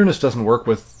yeah, and the bitterness doesn't work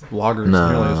with lagers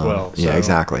nearly as well. So. Yeah,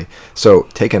 exactly. So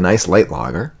take a nice light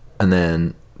lager and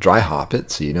then dry hop it,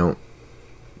 so you don't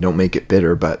make it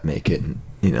bitter, but make it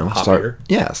Hoppier.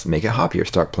 make it hoppier.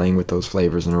 Start playing with those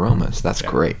flavors and aromas. That's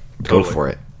great. Totally. Go for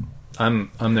it.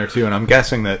 I'm there too, and I'm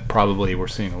guessing that probably we're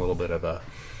seeing a little bit of a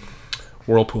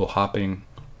whirlpool hopping,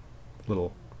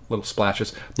 little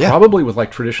splashes. Yeah. Probably with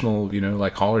like traditional,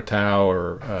 like Hallertau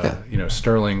or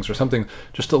Sterling's or something.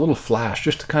 Just a little flash,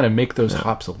 just to kind of make those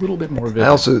hops a little bit more vivid. I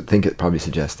also think it probably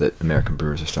suggests that American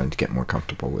brewers are starting to get more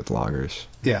comfortable with lagers.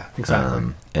 Yeah,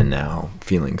 exactly. And now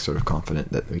feeling sort of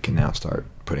confident that we can now start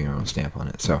putting our own stamp on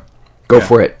it. So go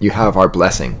for it. You have our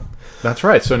blessing. That's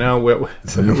right. So now we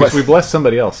bless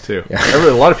somebody else too. Yeah.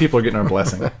 A lot of people are getting our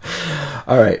blessing.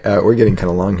 All right. We're getting kind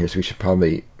of long here, so we should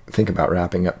probably think about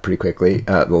wrapping up pretty quickly.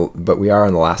 But we are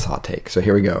on the last hot take. So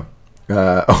here we go.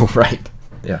 Right.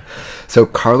 Yeah. So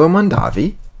Carlo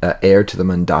Mondavi, heir to the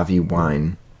Mondavi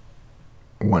wine,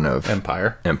 one of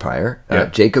Empire. Yeah.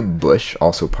 Jacob Bush,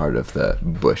 also part of the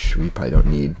Bush we probably don't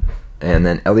need. And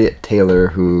then Elliot Taylor,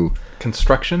 who...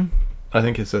 Construction? I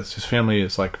think his family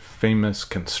is like famous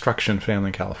construction family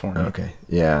in California. Okay.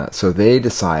 Yeah. So they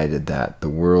decided that the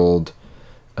world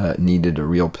needed a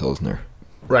real Pilsner.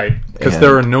 Right. Because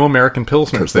there are no American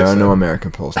Pilsners. Because there are no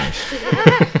American Pilsners.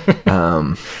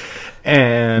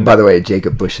 And by the way,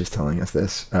 Jacob Bush is telling us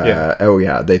this. Yeah. Oh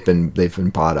yeah, they've been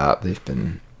bought up. They've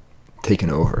been taken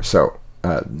over. So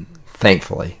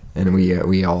thankfully, and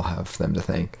we all have them to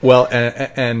thank. Well,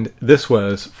 and this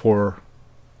was for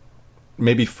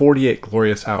maybe 48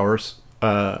 glorious hours.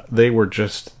 They were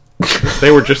just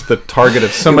the target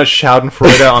of so much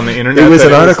Schadenfreude on the internet. It was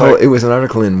an article. It was an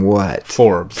article in what?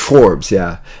 Forbes,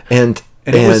 yeah, and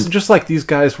it was just like these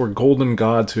guys were golden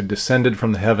gods who descended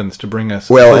from the heavens to bring us.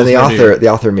 Well, and the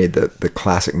author made the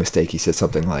classic mistake. He said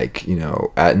something like,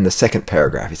 in the second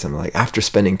paragraph, he said something like, after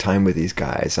spending time with these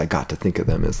guys, I got to think of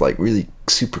them as like really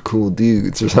super cool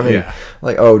dudes or something. Yeah.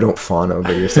 Like, oh, don't fawn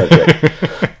over your subject.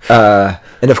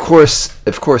 And of course,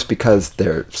 because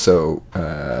they're so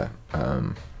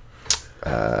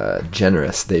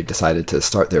generous, they've decided to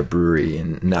start their brewery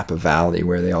in Napa Valley,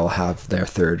 where they all have their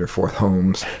third or fourth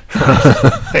homes.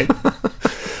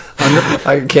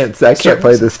 I can't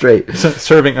play this straight.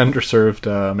 Serving underserved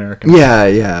Americans.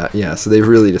 Yeah. So they've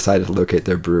really decided to locate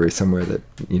their brewery somewhere that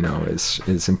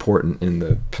is important in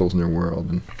the Pilsner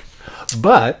world.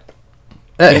 But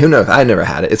who knows? I never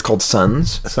had it. It's called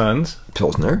Sons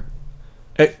Pilsner.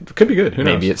 It could be good. Who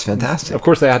knows? Maybe it's fantastic. Of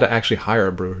course, they had to actually hire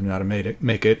a brewer who knew how to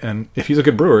make it. And if he's a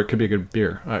good brewer, it could be a good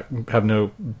beer. I have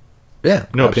no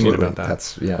opinion about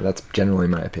that. That's generally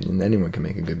my opinion. Anyone can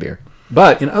make a good beer.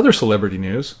 But in other celebrity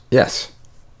news, yes.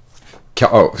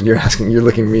 You're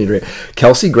looking at me. Right?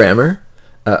 Kelsey Grammer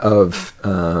of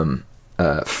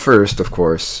First, of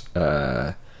course.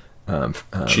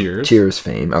 Cheers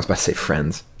fame. I was about to say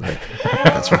Friends.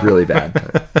 That's really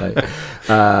bad.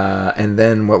 And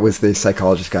then what was the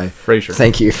psychologist guy? Frasier.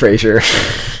 Thank you, Frasier.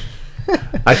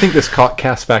 I think this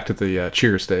casts back to the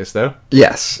Cheers days, though.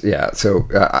 Yes, yeah. So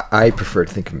I prefer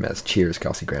to think of him as Cheers,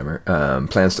 Kelsey Grammer.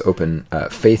 Plans to open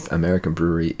Faith American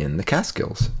Brewery in the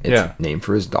Catskills. It's named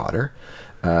for his daughter.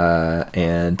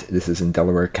 And this is in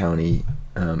Delaware County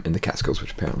in the Catskills,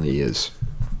 which apparently is...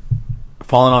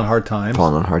 Fallen on hard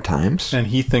times. And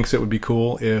he thinks it would be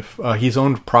cool if he's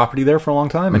owned property there for a long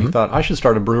time, and he thought, I should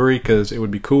start a brewery because it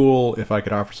would be cool if I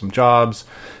could offer some jobs.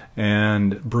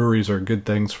 And breweries are good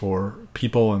things for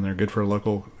people, and they're good for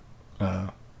local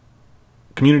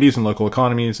communities and local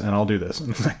economies, and I'll do this.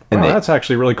 And it's like, wow, that's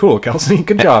actually really cool, Kelsey.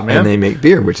 Good job, man. And they make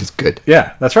beer, which is good.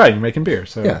 Yeah, that's right. You're making beer.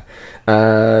 So yeah.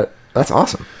 That's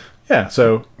awesome. Yeah,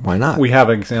 so why not? We have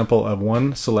an example of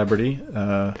one celebrity...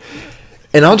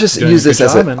 and I'll just use this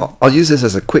as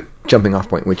a quick jumping off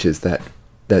point, which is that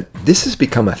this has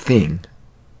become a thing,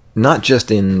 not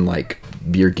just in like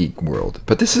beer geek world,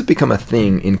 but this has become a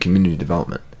thing in community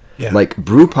development. Yeah. Like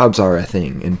brew pubs are a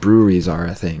thing and breweries are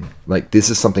a thing. Like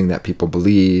this is something that people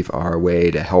believe are a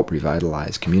way to help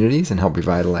revitalize communities and help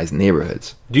revitalize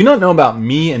neighborhoods. Do you not know about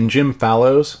me and Jim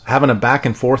Fallows having a back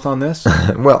and forth on this?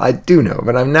 Well, I do know,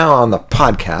 but I'm now on the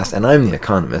podcast and I'm the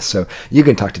economist, so you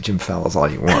can talk to Jim Fallows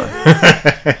all you want.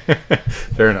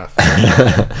 Fair enough.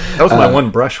 That was my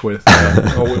one brush with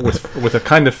a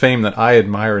kind of fame that I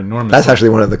admire enormously. That's actually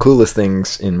one of the coolest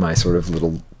things in my sort of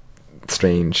little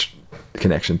strange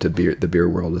connection to the beer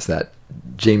world is that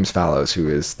James Fallows, who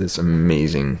is this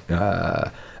amazing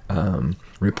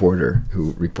reporter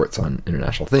who reports on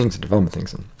international things and development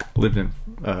things, and lived in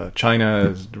China,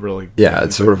 is really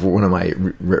it's sort of one of my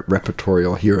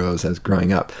repertorial heroes as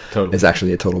growing up. Totally. Is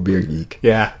actually a total beer geek.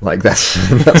 Yeah, like that's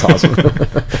awesome.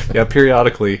 Yeah,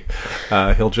 periodically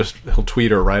he'll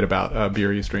tweet or write about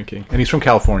beer he's drinking, and he's from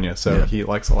California, so he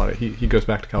likes a lot of. He goes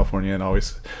back to California and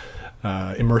always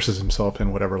immerses himself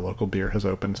in whatever local beer has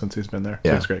opened since he's been there.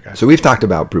 Yeah, so he's a great guy. So we've talked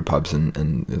about brew pubs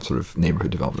and sort of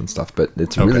neighborhood development stuff, but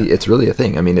it's really a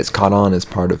thing. I mean, it's caught on as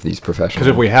part of these professional. Because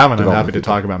if we haven't, I'm happy to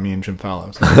talk about me and Jim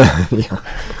Fallows. Yeah.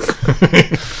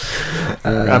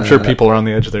 I'm sure people are on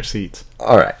the edge of their seats.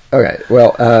 All right. Okay.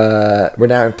 Well, we're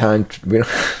now at time.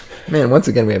 Man, once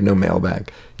again, we have no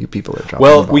mailbag. You people are dropping.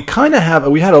 Well, we kind of have.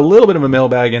 We had a little bit of a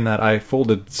mailbag in that I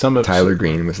folded some of Tyler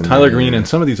Green was in Tyler Green, and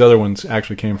some of these other ones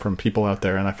actually came from people out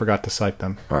there, and I forgot to cite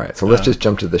them. All right, so let's just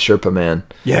jump to the Sherpa man.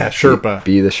 Yeah, Sherpa.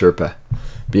 Be the Sherpa.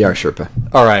 Be our Sherpa.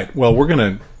 All right. Well, we're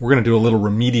gonna do a little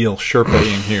remedial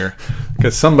Sherpa-ing here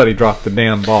because somebody dropped the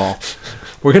damn ball.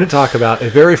 We're gonna talk about a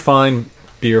very fine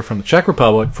beer from the Czech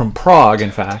Republic, from Prague,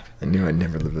 in fact. I knew I'd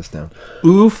never live this down.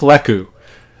 U Fleku.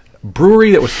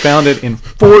 Brewery that was founded in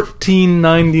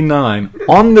 1499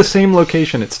 on the same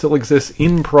location. It still exists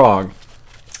in Prague.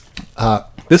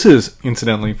 This is,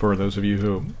 incidentally, for those of you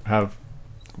who have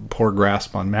poor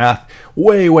grasp on math,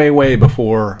 way, way, way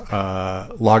before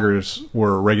lagers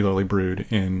were regularly brewed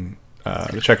in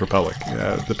the Czech Republic.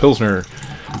 The Pilsner,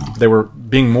 they were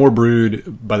being more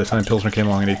brewed by the time Pilsner came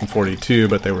along in 1842,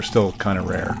 but they were still kind of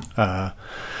rare.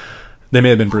 They may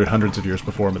have been brewed hundreds of years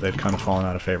before, but they'd kind of fallen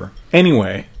out of favor.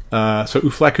 Anyway, So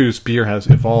Ufleku's beer has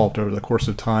evolved over the course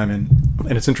of time,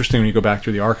 and it's interesting when you go back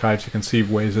through the archives, you can see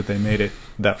ways that they made it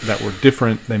that were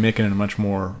different. They make it in a much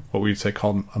more, what we'd say,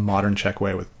 called a modern Czech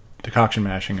way with decoction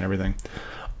mashing and everything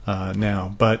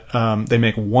now. But they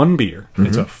make one beer.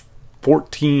 It's a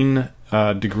 14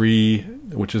 degree,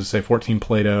 which is, say, 14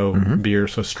 Plato beer,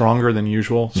 so stronger than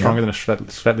usual, stronger than a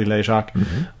Svetli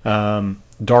Ležák.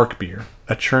 Dark beer,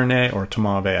 a Cherne or a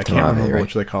Tmave. I can't remember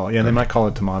which they call it. Yeah, they might call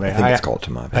it Tmave. I think it's called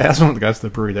Tmave. I asked one of the guys at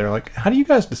the brewery. They're like, "How do you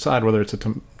guys decide whether it's a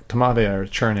Tmave or a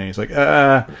Cherne?" He's like,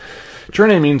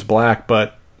 "Cherne means black,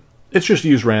 but it's just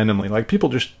used randomly. Like, people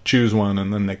just choose one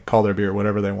and then they call their beer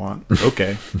whatever they want."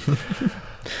 Okay.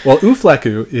 Well,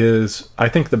 Ufleku is, I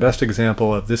think, the best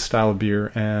example of this style of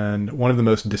beer and one of the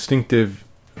most distinctive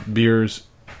beers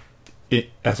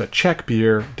as a Czech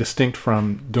beer, distinct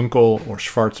from Dunkel or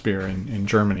Schwarzbier in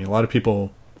Germany. A lot of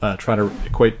people try to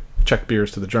equate Czech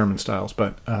beers to the German styles,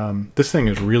 but this thing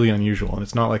is really unusual, and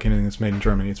it's not like anything that's made in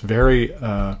Germany. It's very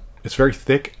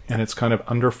thick, and it's kind of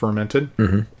under-fermented,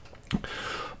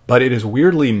 but it is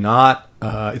weirdly not,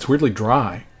 it's weirdly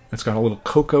dry. It's got a little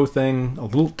cocoa thing, a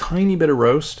little tiny bit of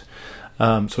roast,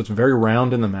 so it's very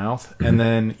round in the mouth, and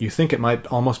then you think it might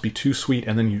almost be too sweet,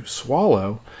 and then you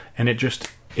swallow, and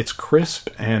it's crisp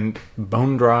and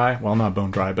bone dry. Well, not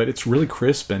bone dry, but it's really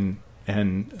crisp and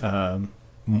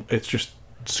it's just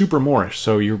super Moorish.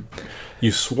 So you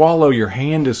swallow, your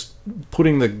hand is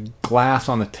putting the glass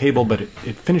on the table, but it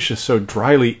finishes so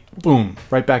dryly, boom,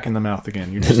 right back in the mouth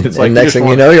again. It's like, and next thing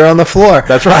you know, you're on the floor.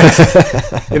 That's right.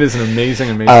 It is an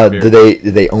amazing beer. Do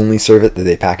they only serve it? Do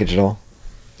they package it all?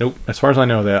 Nope. As far as I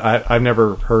know, that I've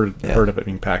never heard of it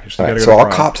being packaged. So, so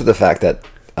I'll cop to the fact that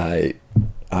I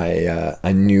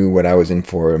knew what I was in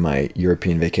for my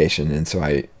European vacation, and so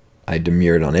I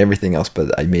demurred on everything else,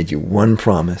 but I made you one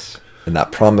promise, and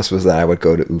that promise was that I would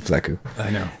go to Ufleku.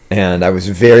 I know. And I was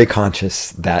very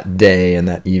conscious that day and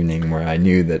that evening where I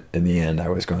knew that in the end I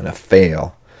was going to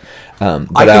fail. But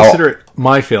I consider it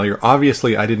my failure.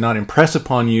 Obviously, I did not impress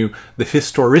upon you the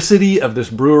historicity of this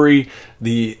brewery,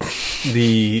 the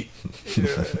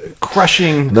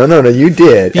crushing. No, you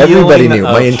did. Everybody knew.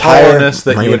 My entire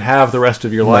that you would have the rest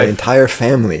of your life. My entire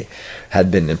family had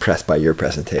been impressed by your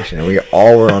presentation, and we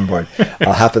all were on board.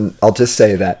 I'll just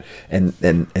say that,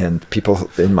 and people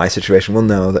in my situation will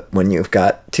know that when you've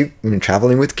got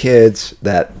traveling with kids,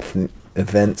 that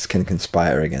events can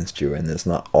conspire against you, and it's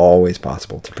not always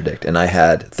possible to predict. And I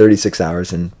had 36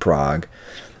 hours in Prague,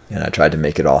 and I tried to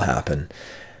make it all happen,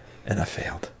 and I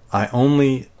failed. I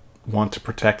only want to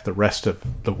protect the rest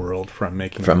of the world from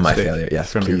making my failure.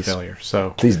 Yes, from please. your failure.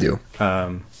 So please do.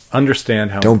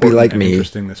 Understand how don't be like me.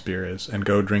 Interesting this beer is, and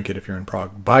go drink it if you're in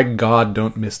Prague. By God,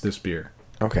 don't miss this beer.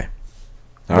 Okay.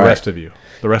 The rest of you,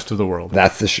 the rest of the world.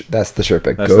 That's the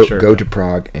Sherpa. Go to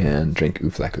Prague and drink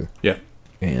Ufleku. Yeah.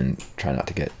 And try not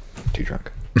to get too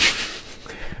drunk.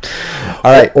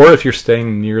 All right. Or if you're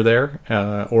staying near there,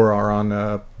 or are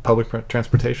on public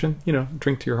transportation,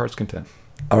 drink to your heart's content.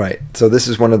 All right. So this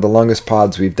is one of the longest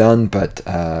pods we've done, but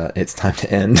it's time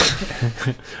to end.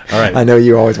 All right. I know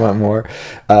you always want more.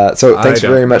 So thanks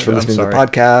very much for listening to the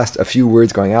podcast. A few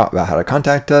words going out about how to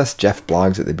contact us. Jeff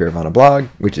blogs at the Beervana blog,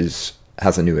 which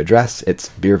has a new address. It's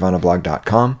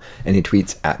beervanablog.com, and he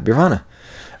tweets at Beervana.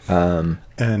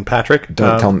 And Patrick,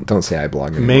 don't say I blog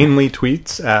anymore. Mainly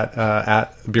tweets at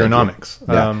Beeronomics.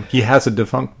 Yeah. He has a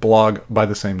defunct blog by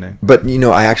the same name. But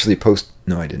I actually post.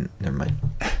 No, I didn't. Never mind.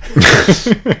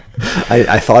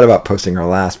 I thought about posting our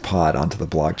last pod onto the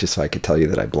blog just so I could tell you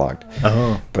that I blogged.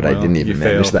 But I didn't even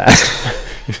manage that.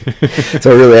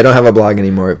 So really, I don't have a blog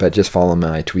anymore. But just follow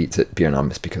my tweets at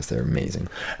Beeronomics because they're amazing.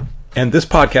 And this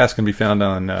podcast can be found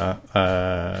on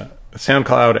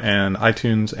SoundCloud and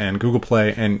iTunes and Google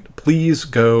Play, and please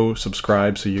go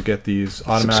subscribe so you get these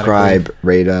automatically. Subscribe,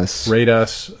 rate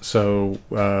us. So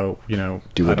do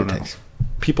what it takes.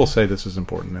 People say this is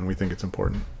important, and we think it's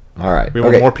important. All right, we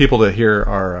want more people to hear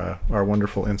our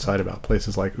wonderful insight about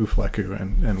places like Ufleku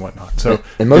and whatnot. So,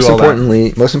 and most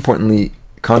importantly,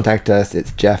 contact us.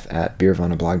 It's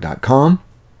jeff@beervanablog.com.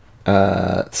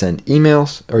 Send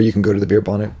emails, or you can go to the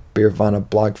Beervana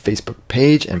blog Facebook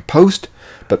page and post.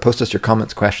 But post us your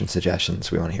comments, questions, suggestions.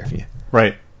 We want to hear from you.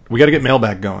 Right. We got to get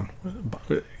mailbag going.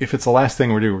 If it's the last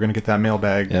thing we do, we're going to get that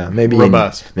mailbag maybe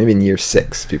robust. Maybe in year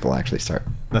 6, people actually start.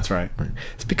 That's right.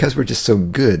 It's because we're just so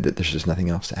good that there's just nothing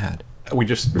else to add.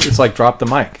 It's like drop the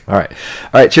mic. All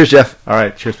right. Cheers, Jeff. All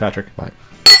right. Cheers, Patrick. Bye.